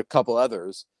arguments about a couple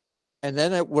others. And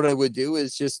then what I would do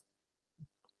is just,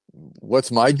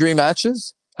 what's my dream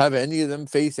matches? Have any of them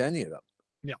face any of them.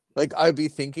 Yeah. Like I'd be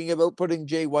thinking about putting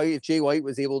Jay White. If Jay White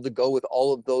was able to go with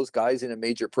all of those guys in a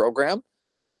major program,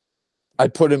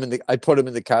 I'd put him in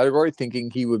the category thinking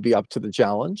he would be up to the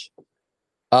challenge.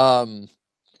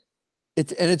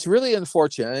 It's really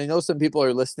unfortunate. I know some people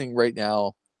are listening right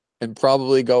now and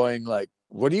probably going like,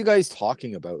 what are you guys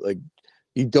talking about? Like,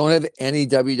 you don't have any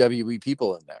WWE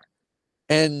people in there.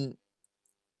 And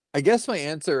I guess my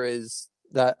answer is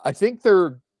that I think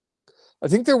there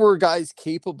were guys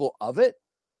capable of it.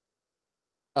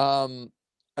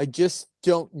 I just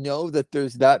don't know that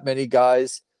there's that many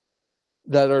guys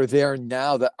that are there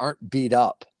now that aren't beat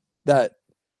up that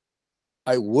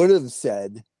I would have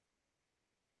said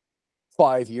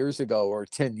 5 years ago or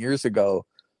 10 years ago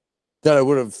that I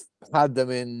would have had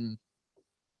them in,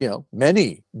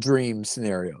 many dream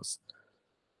scenarios.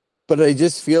 But I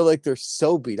just feel like they're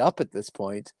so beat up at this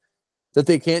point that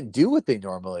they can't do what they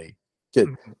normally did.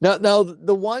 Now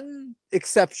the one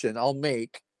exception I'll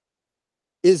make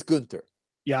is Gunther.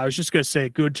 Yeah, I was just going to say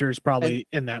Gunther is probably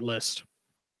in that list.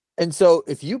 And so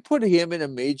if you put him in a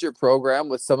major program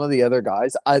with some of the other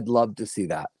guys, I'd love to see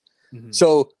that.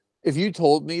 So if you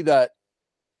told me that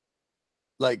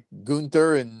like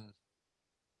Gunther and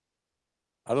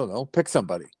I don't know, pick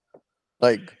somebody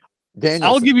like Danielson.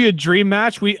 I'll give you a dream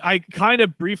match. I kind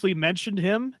of briefly mentioned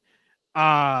him,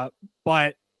 but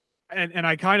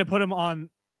I kind of put him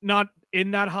on not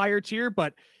in that higher tier,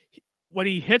 but when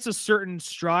he hits a certain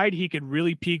stride, he can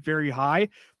really peak very high.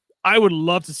 I would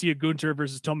love to see a Gunther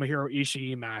versus Tomohiro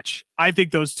Ishii match. I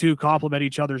think those two complement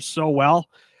each other so well.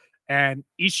 And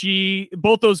Ishii,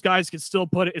 both those guys can still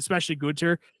put it, especially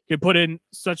Gunther, can put in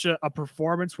such a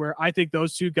performance where I think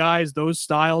those two guys, those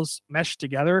styles mesh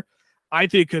together, I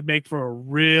think could make for a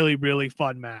really, really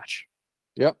fun match.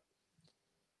 Yep.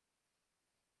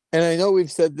 And I know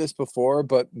we've said this before,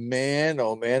 but man,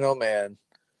 oh man, oh man.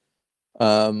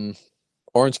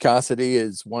 Orange Cassidy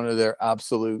is one of their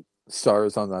absolute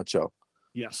stars on that show.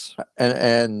 Yes.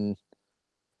 And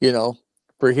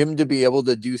for him to be able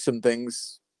to do some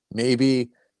things, maybe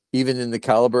even in the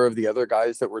caliber of the other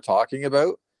guys that we're talking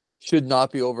about, should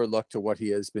not be overlooked to what he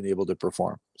has been able to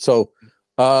perform. So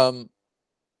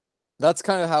that's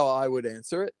kind of how I would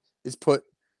answer it, is put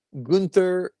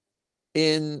Gunther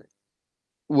in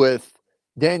with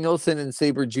Danielson and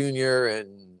Sabre Jr.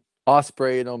 and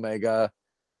Ospreay and Omega.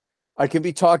 I can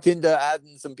be talked into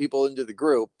adding some people into the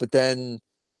group, but then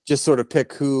just sort of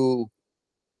pick who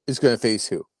is going to face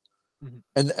who.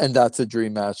 And that's a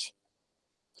dream match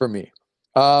for me.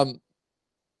 AEW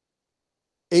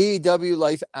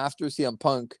life after CM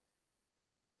Punk.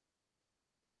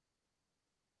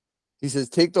 He says,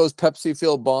 take those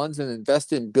Pepsi-filled bonds and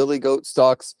invest in Billy Goat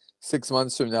stocks 6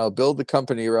 months from now. Build the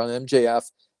company around MJF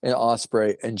and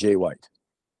Ospreay and Jay White.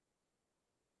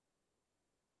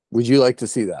 Would you like to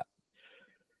see that?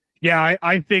 Yeah,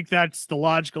 I think that's the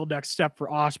logical next step for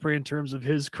Ospreay in terms of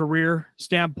his career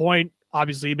standpoint.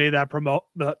 Obviously, he made that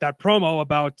promo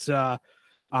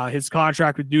about his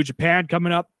contract with New Japan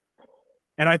coming up.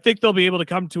 And I think they'll be able to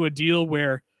come to a deal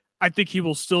where I think he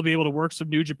will still be able to work some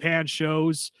New Japan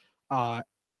shows. I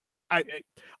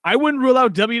wouldn't rule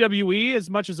out WWE as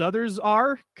much as others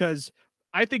are, because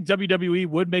I think WWE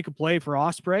would make a play for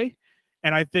Ospreay,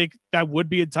 and I think that would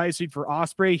be enticing for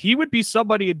Ospreay. He would be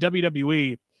somebody in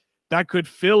WWE that could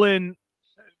fill in.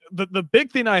 The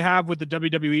big thing I have with the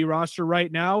WWE roster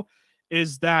right now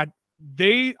is that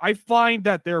I find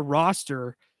that their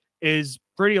roster is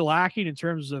pretty lacking in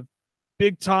terms of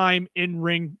big time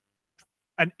in-ring,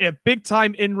 a big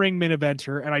time in-ring main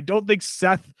eventer, and I don't think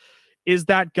Seth is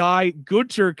that guy.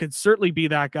 Gunther could certainly be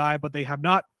that guy, but they have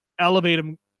not elevated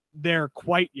him there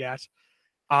quite yet.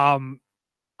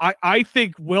 I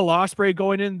think Will Ospreay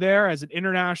going in there as an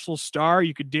international star,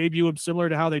 you could debut him similar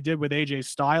to how they did with AJ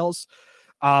Styles.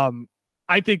 I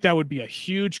think that would be a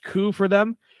huge coup for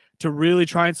them to really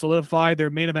try and solidify their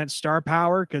main event star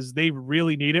power, because they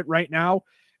really need it right now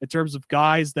in terms of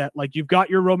guys that, like, you've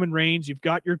got your Roman Reigns, you've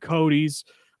got your Codys,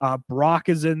 Brock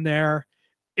is in there.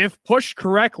 If pushed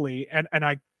correctly, and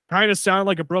I kind of sound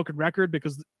like a broken record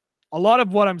because a lot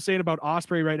of what I'm saying about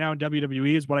Ospreay right now in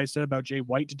WWE is what I said about Jay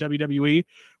White to WWE,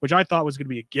 which I thought was going to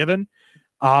be a given.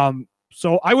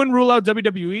 So I wouldn't rule out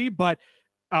WWE, but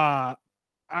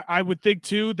I would think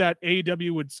too that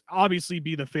AEW would obviously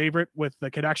be the favorite with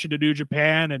the connection to New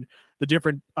Japan and the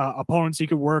different opponents he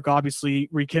could work. Obviously,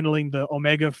 rekindling the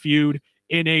Omega feud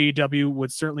in AEW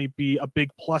would certainly be a big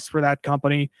plus for that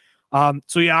company.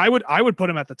 So yeah, I would put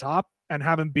him at the top and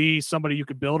have him be somebody you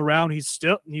could build around. He's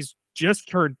just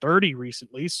turned 30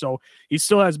 recently, so he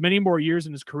still has many more years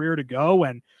in his career to go.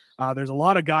 And there's a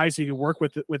lot of guys he can work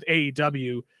with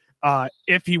AEW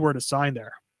if he were to sign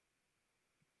there.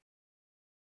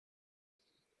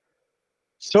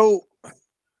 So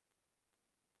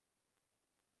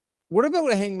what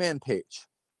about a Hangman Page?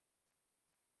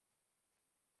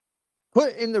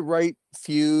 Put in the right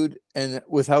feud, and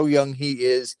with how young he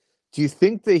is, do you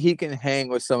think that he can hang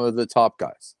with some of the top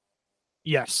guys?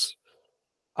 Yes,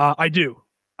 I do.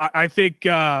 I think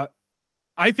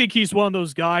he's one of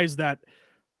those guys that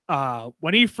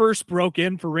when he first broke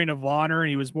in for Ring of Honor and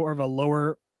he was more of a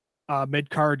lower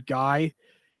mid-card guy,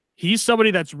 he's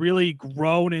somebody that's really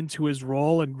grown into his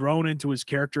role and grown into his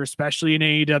character, especially in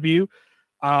AEW.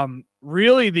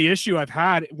 Really, the issue I've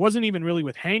had, it wasn't even really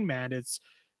with Hangman. It's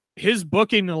his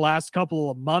booking in the last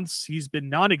couple of months. He's been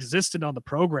non-existent on the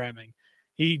programming.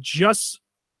 He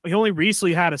only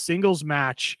recently had a singles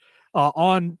match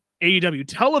on AEW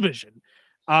television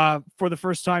for the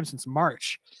first time since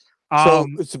March. So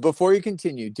before you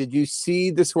continue, did you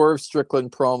see the Swerve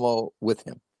Strickland promo with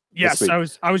him? Yes, I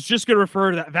was just going to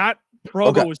refer to that. That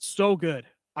promo was so good.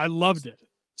 I loved it.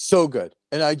 So good.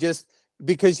 And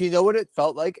because you know what it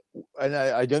felt like, and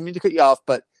I don't mean to cut you off,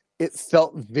 but it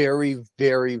felt very,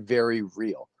 very, very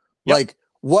real. Yep. Like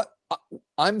what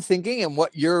I'm thinking and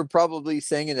what you're probably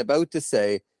saying and about to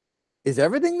say is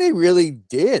everything they really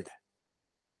did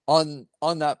on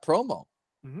that promo,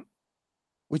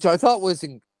 which I thought was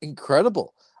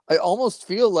incredible. I almost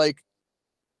feel like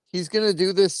he's going to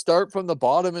do this start from the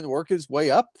bottom and work his way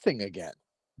up thing again.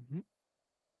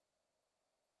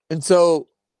 And so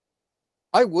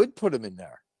I would put him in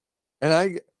there.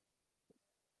 And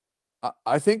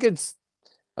I think it's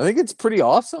pretty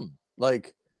awesome.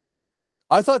 Like,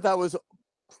 I thought that was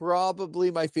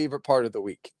probably my favorite part of the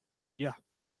week. Yeah.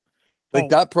 Like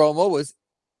that promo was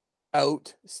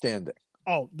outstanding.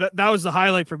 Oh, that was the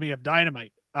highlight for me of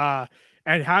Dynamite.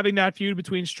 And having that feud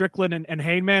between Strickland and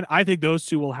Hangman, I think those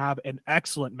two will have an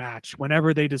excellent match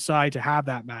whenever they decide to have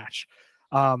that match.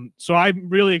 So I'm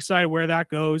really excited where that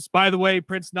goes. By the way,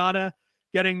 Prince Nana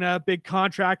getting a big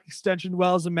contract extension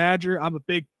well as a manager. I'm a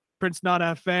big Prince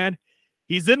Nana fan.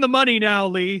 He's in the money now,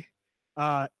 Lee.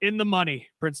 In the money,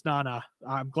 Prince Nana.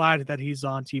 I'm glad that he's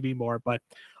on TV more. But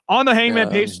on the Hangman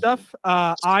Page stuff,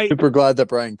 I super glad that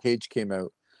Brian Cage came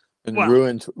out and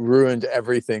ruined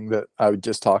everything that I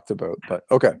just talked about. But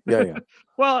okay, yeah.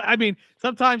 Well, I mean,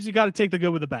 sometimes you got to take the good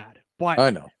with the bad. But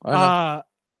I know.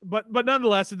 But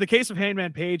nonetheless, in the case of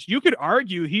Hangman Page, you could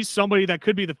argue he's somebody that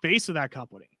could be the face of that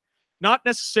company. not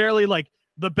necessarily like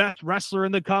the best wrestler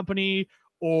in the company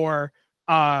or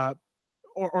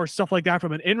stuff like that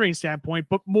from an in-ring standpoint,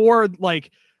 but more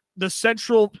like the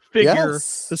central figure,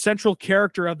 Yes. the central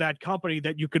character of that company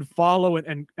that you could follow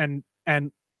and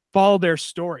follow their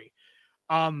story.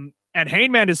 And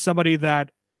Hangman is somebody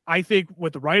that I think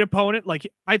with the right opponent,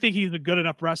 like I think he's a good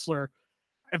enough wrestler.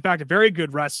 In fact, a very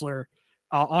good wrestler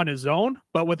on his own,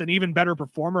 but with an even better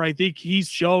performer. I think he's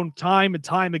shown time and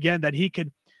time again that he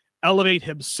can elevate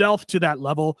himself to that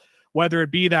level, whether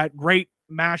it be that great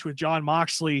match with Jon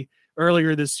Moxley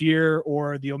earlier this year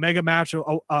or the Omega match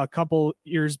a couple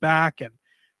years back.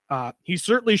 And he's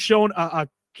certainly shown a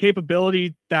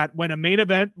capability that when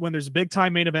there's a big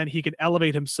time main event, he can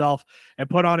elevate himself and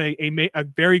put on a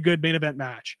very good main event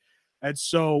match. And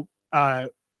so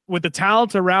with the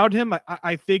talent around him,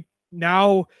 I think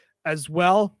now as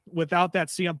well, without that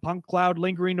CM Punk cloud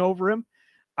lingering over him,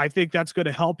 I think that's going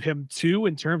to help him too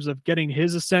in terms of getting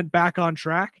his ascent back on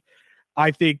track. I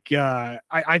think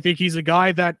I think he's a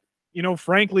guy that,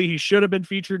 frankly, he should have been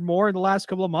featured more in the last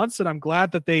couple of months, and I'm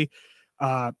glad that they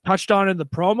touched on it in the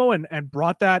promo and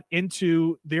brought that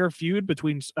into their feud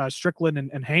between Strickland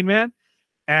and Hangman.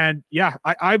 And yeah,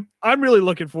 I'm really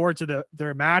looking forward to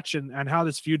their match and how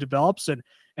this feud develops, and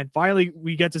finally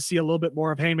we get to see a little bit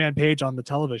more of Hangman Page on the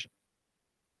television.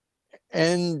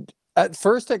 And at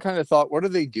first I kind of thought, what are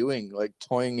they doing? Like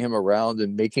toying him around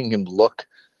and making him look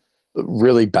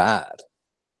really bad.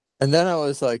 And then I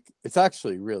was like, it's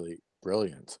actually really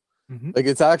brilliant. Mm-hmm. Like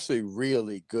it's actually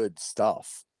really good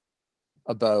stuff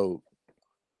about,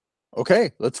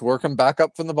 okay, let's work him back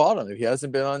up from the bottom. If he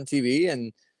hasn't been on TV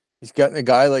and he's getting a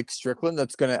guy like Strickland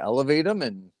that's going to elevate him,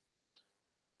 and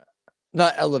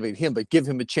not elevate him, but give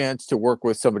him a chance to work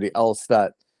with somebody else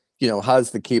that,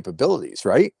 has the capabilities,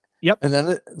 right? Yep. And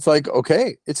then it's like,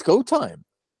 okay, it's go time.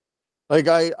 Like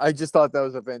I just thought that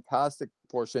was a fantastic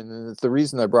portion, and it's the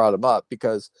reason I brought him up,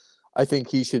 because I think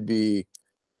he should be,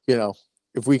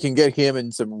 if we can get him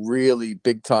in some really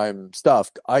big time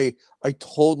stuff. I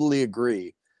totally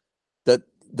agree that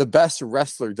the best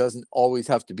wrestler doesn't always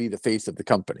have to be the face of the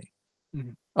company.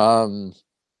 Mm-hmm.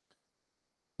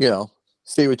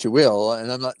 Say what you will,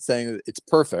 and I'm not saying that it's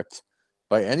perfect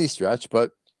by any stretch,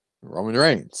 but Roman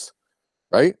Reigns,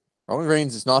 right? Roman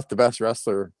Reigns is not the best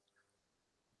wrestler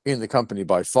in the company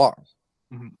by far,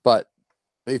 mm-hmm. but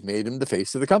they've made him the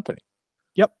face of the company.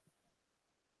 Yep.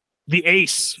 The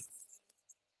ace.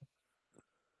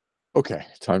 Okay,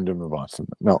 time to move on from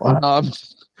that. No,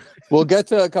 we'll get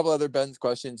to a couple other Ben's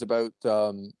questions about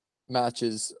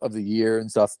matches of the year and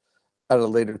stuff at a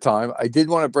later time. I did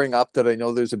want to bring up that I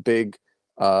know there's a big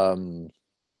C4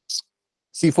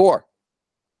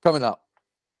 coming up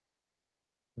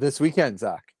this weekend,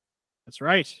 Zach. That's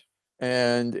right.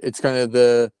 And it's kind of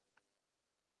the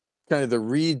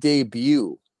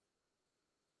re-debut,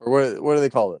 or what do they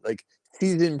call it? Like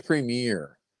season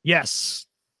premiere. Yes.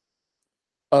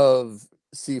 Of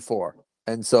C4.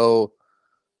 And so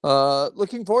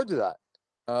looking forward to that.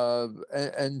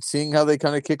 And seeing how they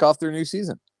kind of kick off their new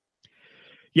season.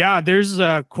 Yeah, there's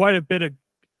quite a bit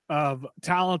of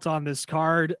talent on this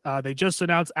card. They just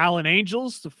announced Alan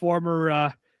Angels, the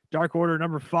former Dark Order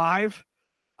number 5.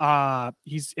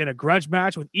 He's in a grudge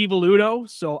match with Evil Uno.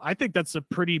 So I think that's a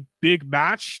pretty big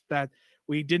match that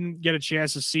we didn't get a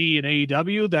chance to see in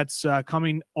AEW. That's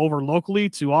coming over locally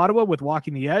to Ottawa with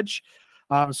Walking the Edge.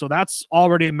 So that's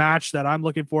already a match that I'm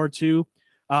looking forward to.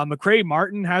 McCray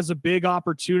Martin has a big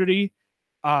opportunity.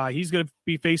 He's going to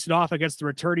be facing off against the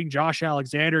returning Josh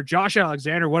Alexander. Josh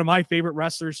Alexander, one of my favorite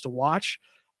wrestlers to watch.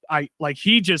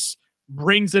 He just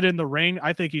brings it in the ring.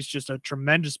 I think he's just a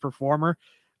tremendous performer.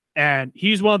 And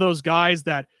he's one of those guys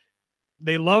that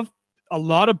they love. A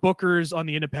lot of bookers on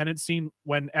the independent scene,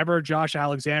 whenever Josh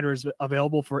Alexander is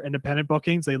available for independent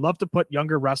bookings, they love to put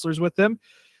younger wrestlers with him,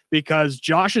 because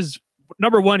Josh is,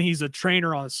 number one, he's a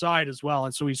trainer on the side as well.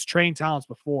 And so he's trained talents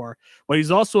before, but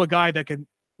he's also a guy that can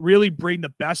really bring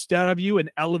the best out of you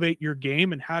and elevate your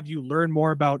game and have you learn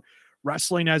more about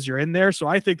wrestling as you're in there. So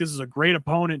I think this is a great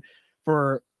opponent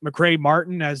for McCray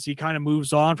Martin as he kind of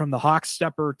moves on from the Hawk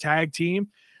Stepper tag team.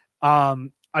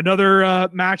 Another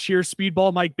match here,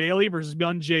 Speedball Mike Bailey versus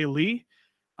Myung Jae Lee.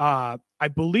 I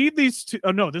believe these two,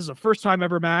 this is a first time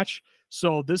ever match.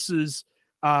 So this is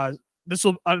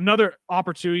another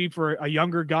opportunity for a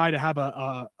younger guy to have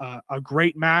a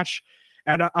great match.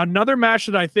 And another match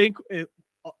that I think in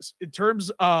terms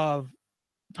of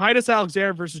Titus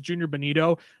Alexander versus Junior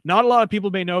Benito, not a lot of people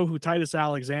may know who Titus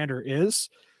Alexander is,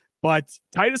 but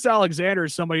Titus Alexander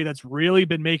is somebody that's really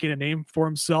been making a name for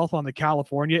himself on the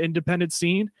California independent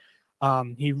scene.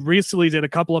 He recently did a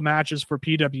couple of matches for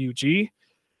PWG.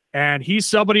 And he's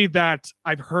somebody that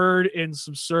I've heard in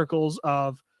some circles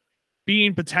of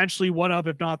being potentially one of,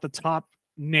 if not the top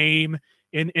name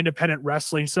in independent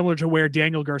wrestling, similar to where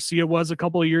Daniel Garcia was a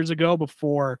couple of years ago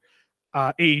before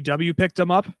AEW picked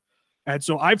him up. And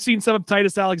so I've seen some of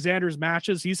Titus Alexander's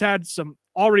matches. He's had some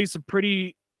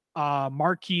pretty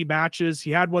marquee matches.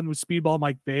 He had one with Speedball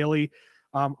Mike Bailey.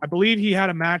 I believe he had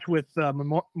a match with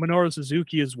Minoru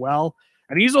Suzuki as well.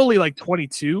 And he's only like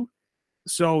 22.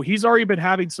 So he's already been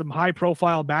having some high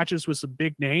profile matches with some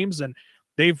big names, and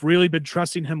they've really been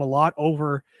trusting him a lot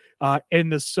over in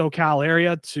the SoCal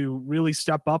area to really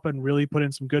step up and really put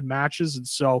in some good matches. And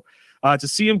so to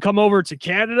see him come over to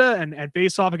Canada and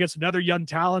face off against another young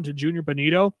talent in Junior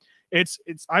Benito, it's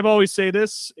I've always say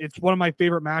this, it's one of my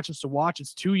favorite matches to watch.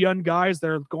 It's two young guys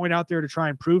that are going out there to try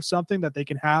and prove something, that they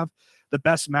can have the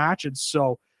best match. And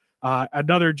so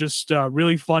another just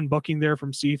really fun booking there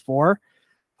from C4.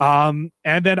 And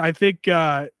then I think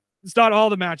it's not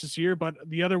all the matches here, but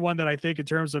the other one that I think in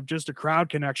terms of just a crowd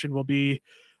connection will be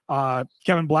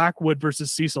Kevin Blackwood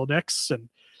versus Cecil Nix. And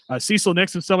Cecil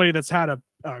Nix is somebody that's had a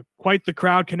quite the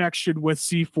crowd connection with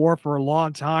C4 for a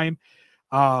long time.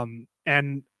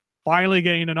 And finally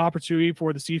getting an opportunity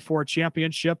for the C4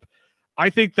 championship.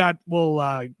 I think that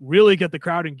will really get the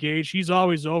crowd engaged. He's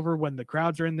always over when the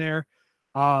crowds are in there.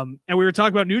 And we were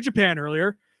talking about New Japan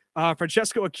earlier.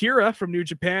 Francesco Akira from New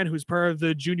Japan, who's part of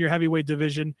the junior heavyweight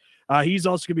division. He's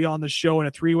also going to be on the show in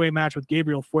a three-way match with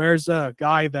Gabriel Fuerza, a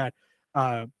guy that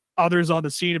others on the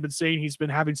scene have been saying he's been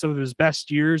having some of his best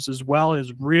years as well,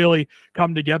 has really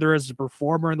come together as a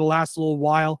performer in the last little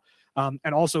while.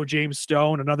 And also James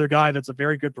Stone, another guy that's a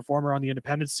very good performer on the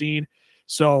independent scene.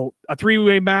 So a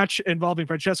three-way match involving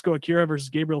Francesco Akira versus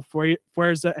Gabriel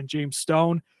Fuerza and James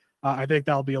Stone. I think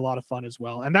that'll be a lot of fun as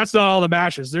well. And that's not all the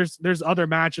matches. There's other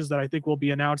matches that I think will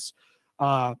be announced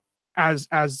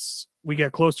as we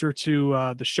get closer to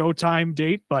the Showtime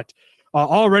date. But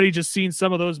already just seeing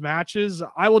some of those matches,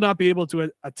 I will not be able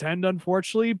to attend,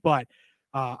 unfortunately. But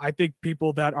I think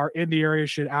people that are in the area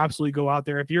should absolutely go out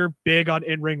there. If you're big on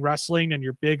in-ring wrestling and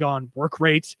you're big on work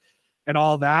rate and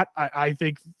all that, I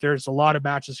think there's a lot of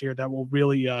matches here that will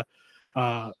really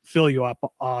fill you up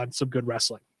on some good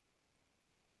wrestling.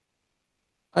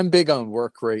 I'm big on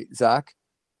work rate, Zach.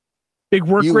 Big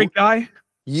work rate guy?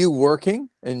 You working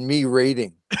and me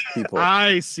rating people.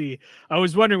 I see. I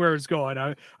was wondering where it's going.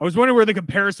 I was wondering where the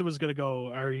comparison was going to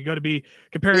go. Are you going to be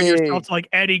comparing yourself to like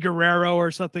Eddie Guerrero or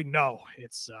something? No,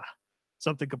 it's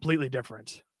something completely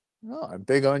different. No, I'm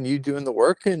big on you doing the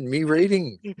work and me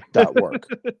rating that work.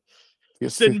 You're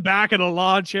sitting back in a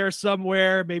lawn chair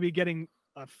somewhere, maybe getting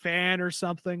a fan or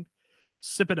something,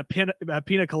 sipping a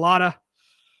pina colada.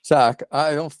 Zach,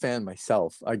 I don't fan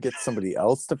myself. I get somebody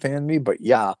else to fan me, but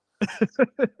yeah.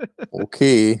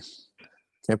 Okay.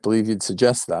 Can't believe you'd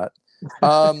suggest that.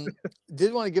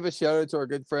 Did want to give a shout out to our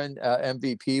good friend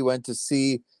MVP. Went to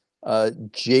see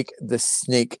Jake the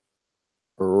Snake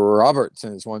Roberts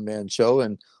in his one-man show,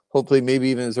 and hopefully maybe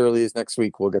even as early as next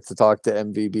week we'll get to talk to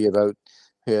MVP about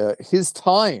his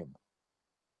time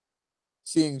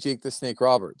seeing Jake the Snake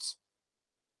Roberts.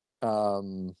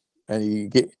 And he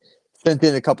sent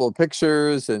in a couple of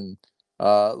pictures and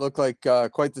looked like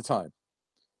quite the time.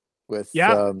 With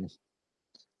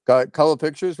got a couple of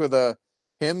pictures with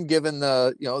him giving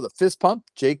the fist pump,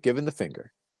 Jake giving the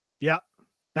finger. Yeah,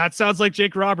 that sounds like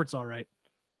Jake Roberts, all right.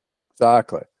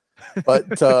 Exactly.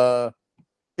 But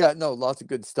yeah, no, lots of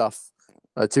good stuff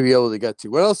to be able to get to.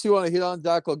 What else do you want to hit on,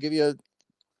 Zach? I'll give you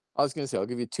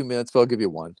 2 minutes, but I'll give you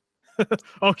one.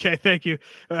 Okay, thank you.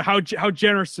 How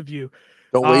generous of you.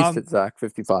 Don't waste it, Zach.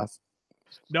 55.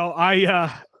 No,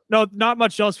 no, not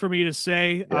much else for me to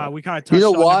say. Yeah. We kind of touched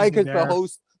on why?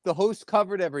 Because the host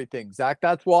covered everything, Zach.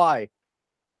 That's why.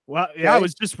 Well, yeah, It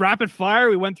was just rapid fire.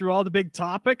 We went through all the big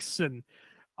topics, and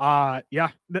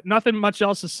nothing much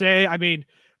else to say. I mean,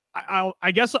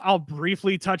 I guess I'll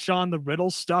briefly touch on the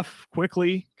Riddle stuff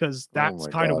quickly because that's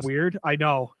kind of weird. I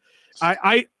know.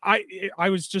 I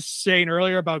was just saying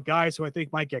earlier about guys who I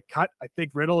think might get cut. I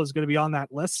think Riddle is going to be on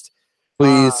that list.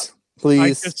 Please.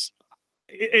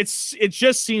 It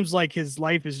just seems like his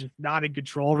life is not in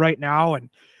control right now, and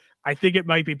I think it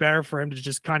might be better for him to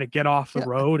just kind of get off the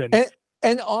road.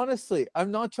 And honestly,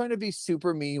 I'm not trying to be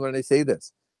super mean when I say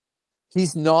this.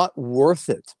 He's not worth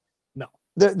it. No.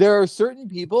 There are certain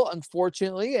people,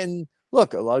 unfortunately, and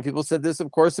look, a lot of people said this,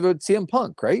 of course, about CM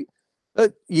Punk, right?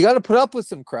 But you got to put up with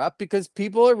some crap because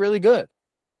people are really good,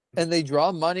 and they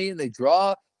draw money and they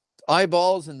draw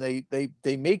eyeballs and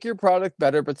they make your product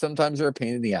better, but sometimes they're a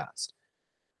pain in the ass.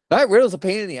 Matt Riddle's a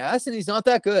pain in the ass, and he's not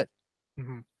that good.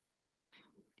 Mm-hmm.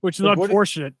 which is Like,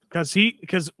 unfortunate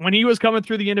because when he was coming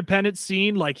through the independent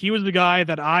scene, like he was the guy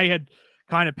that I had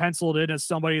kind of penciled in as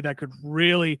somebody that could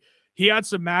really. He had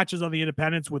some matches on the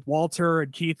independents with Walter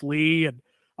and Keith Lee and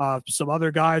some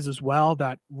other guys as well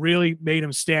that really made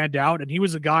him stand out. And he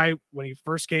was a guy when he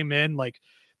first came in, like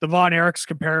the Von Erich's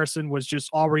comparison was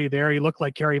just already there. He looked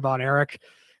like Kerry Von Erich.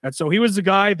 And so he was the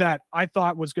guy that I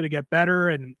thought was going to get better.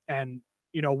 And,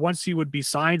 you know, once he would be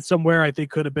signed somewhere, I think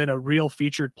could have been a real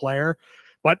featured player.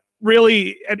 But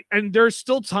really, and there's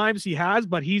still times he has,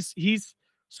 but he's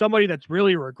somebody that's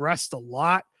really regressed a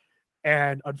lot.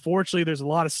 And unfortunately, there's a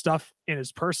lot of stuff in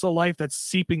his personal life that's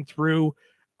seeping through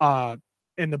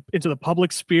into the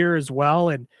public sphere as well.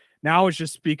 And now it's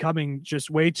just becoming just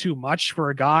way too much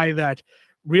for a guy that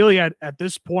really at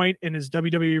this point in his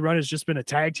WWE run has just been a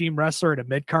tag team wrestler and a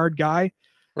mid-card guy.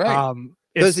 Right.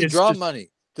 Does he draw money?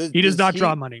 He does not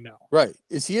draw money, no. Right.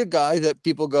 Is he a guy that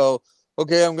people go,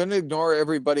 okay, I'm going to ignore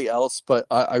everybody else, but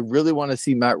I really want to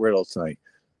see Matt Riddle tonight?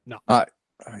 No. I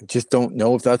just don't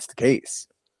know if that's the case.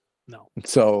 No.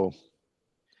 So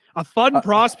a fun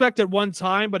prospect at one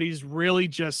time, but he's really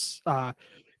just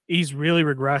he's really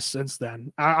regressed since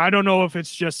then. I don't know if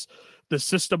it's just the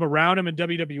system around him in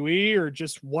WWE or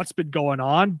just what's been going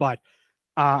on, but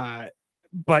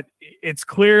it's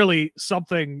clearly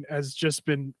something has just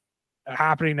been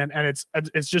happening, and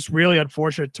it's just really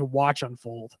unfortunate to watch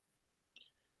unfold.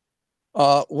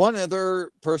 One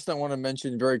other person I want to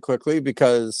mention very quickly,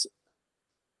 because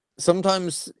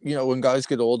sometimes, you know, when guys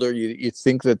get older, you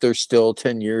think that they're still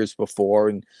 10 years before,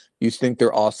 and you think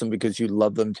they're awesome because you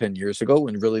love them 10 years ago,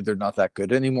 when really they're not that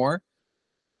good anymore.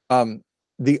 I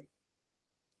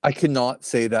cannot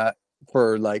say that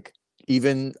for like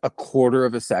even a quarter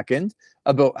of a second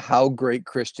about how great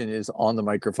Christian is on the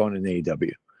microphone in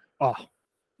AEW. Oh,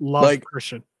 love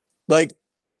Christian. Like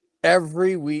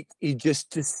every week he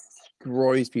just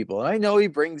destroys people. And I know he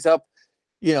brings up,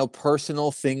 you know,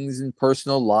 personal things and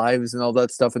personal lives and all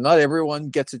that stuff, and not everyone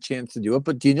gets a chance to do it.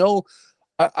 But do you know,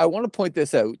 I want to point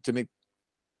this out to make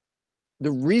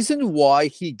the reason why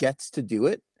he gets to do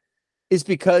it is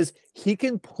because he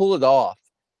can pull it off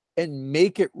and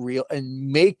make it real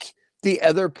and make the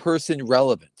other person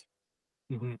relevant.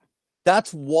 Mm-hmm.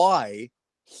 That's why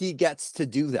he gets to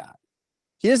do that.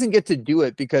 He doesn't get to do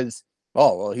it because,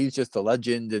 oh, well, he's just a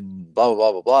legend and blah, blah,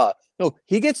 blah, blah, blah. No,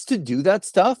 he gets to do that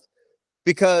stuff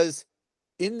because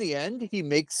in the end, he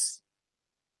makes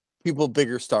people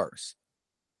bigger stars.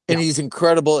 And he's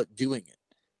incredible at doing it.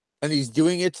 And he's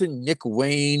doing it to Nick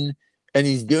Wayne, and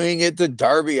he's doing it to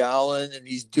Darby Allin, and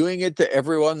he's doing it to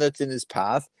everyone that's in his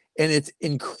path. And it's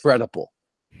incredible.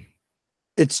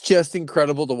 It's just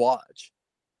incredible to watch.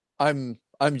 I'm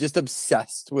just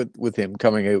obsessed with him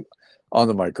coming out on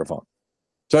the microphone.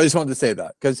 So I just wanted to say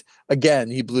that because, again,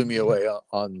 he blew me away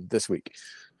on this week.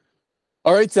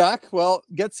 All right, Zach. Well,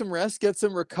 get some rest, get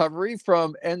some recovery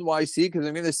from NYC, because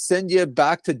I'm going to send you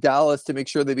back to Dallas to make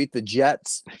sure they beat the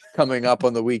Jets coming up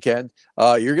on the weekend.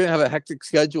 You're going to have a hectic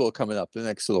schedule coming up the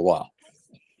next little while.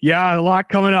 Yeah, a lot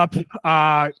coming up.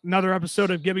 Another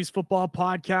episode of Gibby's Football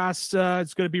Podcast.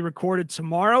 It's going to be recorded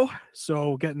tomorrow,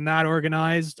 so getting that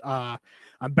organized. I'm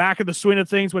back in the swing of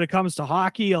things when it comes to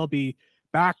hockey. I'll be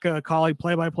back calling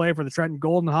play-by-play for the Trenton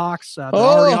Golden Hawks. They're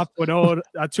already off to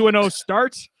a 2-0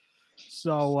 start,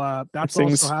 so that's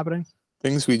also happening.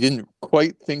 Things we didn't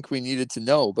quite think we needed to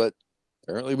know, but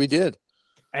apparently we did.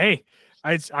 Hey,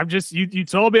 I'm just you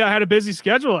told me I had a busy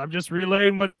schedule. I'm just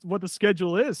relaying what the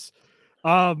schedule is.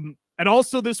 And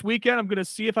also this weekend, I'm going to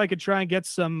see if I could try and get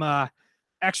some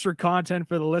extra content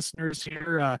for the listeners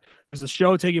here. There's a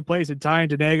show taking place in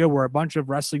Tyendinaga where a bunch of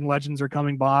wrestling legends are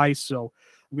coming by. So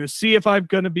I'm going to see if I'm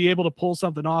going to be able to pull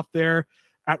something off there.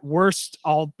 At worst,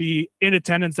 I'll be in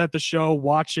attendance at the show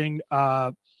watching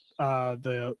the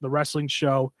wrestling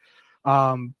show.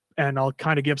 And I'll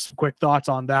kind of give some quick thoughts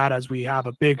on that as we have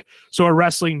a big sort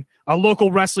of a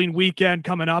local wrestling weekend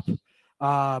coming up.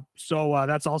 So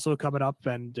that's also coming up,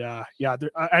 and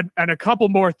and a couple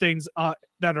more things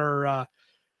that are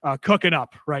cooking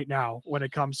up right now when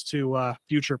it comes to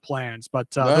future plans. But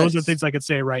nice. Those are the things I could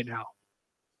say right now.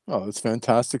 Oh, that's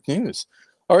fantastic news.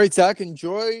 All right, Zach,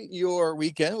 enjoy your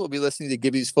weekend. We'll be listening to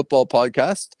Gibby's Football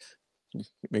Podcast.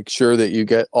 Make sure that you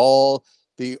get all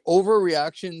the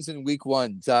overreactions in week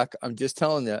one. Zach, I'm just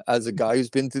telling you, as a guy who's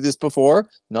been through this before,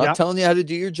 not telling you how to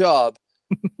do your job.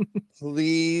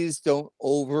 Please don't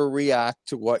overreact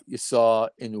to what you saw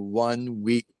in 1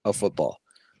 week of football.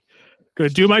 Gonna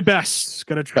do my best.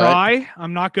 Gonna try. Okay.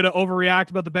 I'm not gonna overreact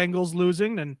about the Bengals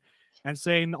losing and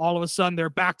saying all of a sudden they're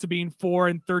back to being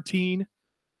 4-13.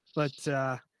 But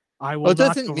I Well, will it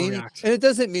not doesn't mean, overreact. and it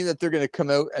doesn't mean that they're going to come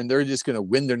out and they're just going to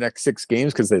win their next 6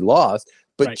 games because they lost,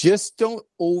 but Right. just don't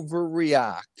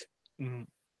overreact Mhm.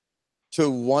 to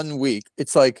 1 week.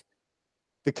 It's like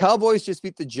the Cowboys just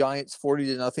beat the Giants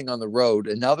 40-0 on the road,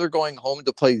 and now they're going home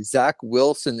to play Zach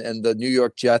Wilson and the New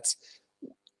York Jets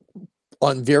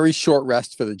on very short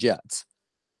rest for the Jets.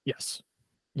 Yes.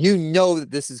 You know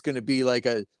that this is going to be like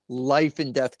a life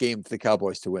and death game for the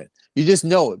Cowboys to win. You just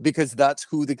know it because that's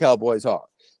who the Cowboys are.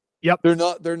 Yep.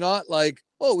 They're not like,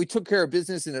 oh, we took care of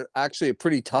business in actually a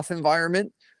pretty tough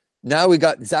environment. Now we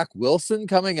got Zach Wilson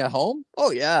coming at home.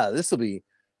 Oh yeah, this will be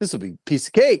piece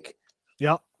of cake.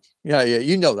 Yep. Yeah,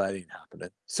 you know that ain't happening.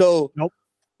 So Nope.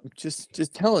 I'm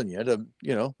just telling you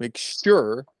to, make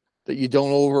sure that you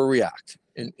don't overreact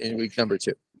in week number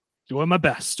 2. Doing my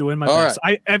best. Doing my All best.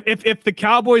 If the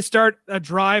Cowboys start a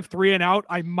drive 3 and out,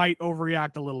 I might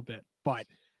overreact a little bit. But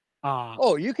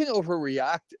you can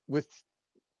overreact with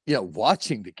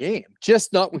watching the game,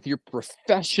 just not with your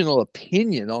professional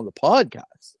opinion on the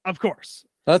podcast. of course,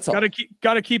 That's all.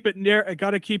 Gotta keep it near.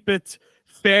 Gotta keep it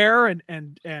fair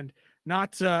and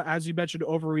not as you mentioned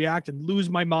overreact and lose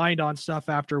my mind on stuff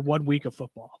after 1 week of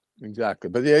football. Exactly.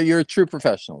 But yeah, you're a true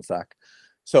professional, Zach.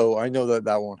 So I know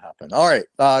that won't happen. All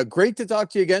right. Great to talk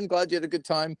to you again. Glad you had a good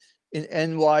time in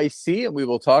NYC, and we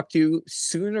will talk to you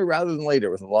sooner rather than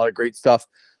later with a lot of great stuff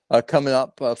coming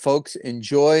up. Folks,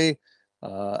 enjoy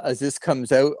as this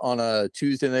comes out on a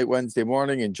Tuesday night, Wednesday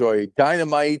morning. Enjoy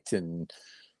Dynamite and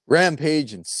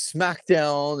Rampage and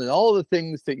SmackDown and all the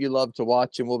things that you love to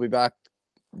watch. And we'll be back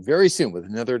very soon with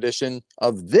another edition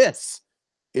of This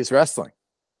is Wrestling.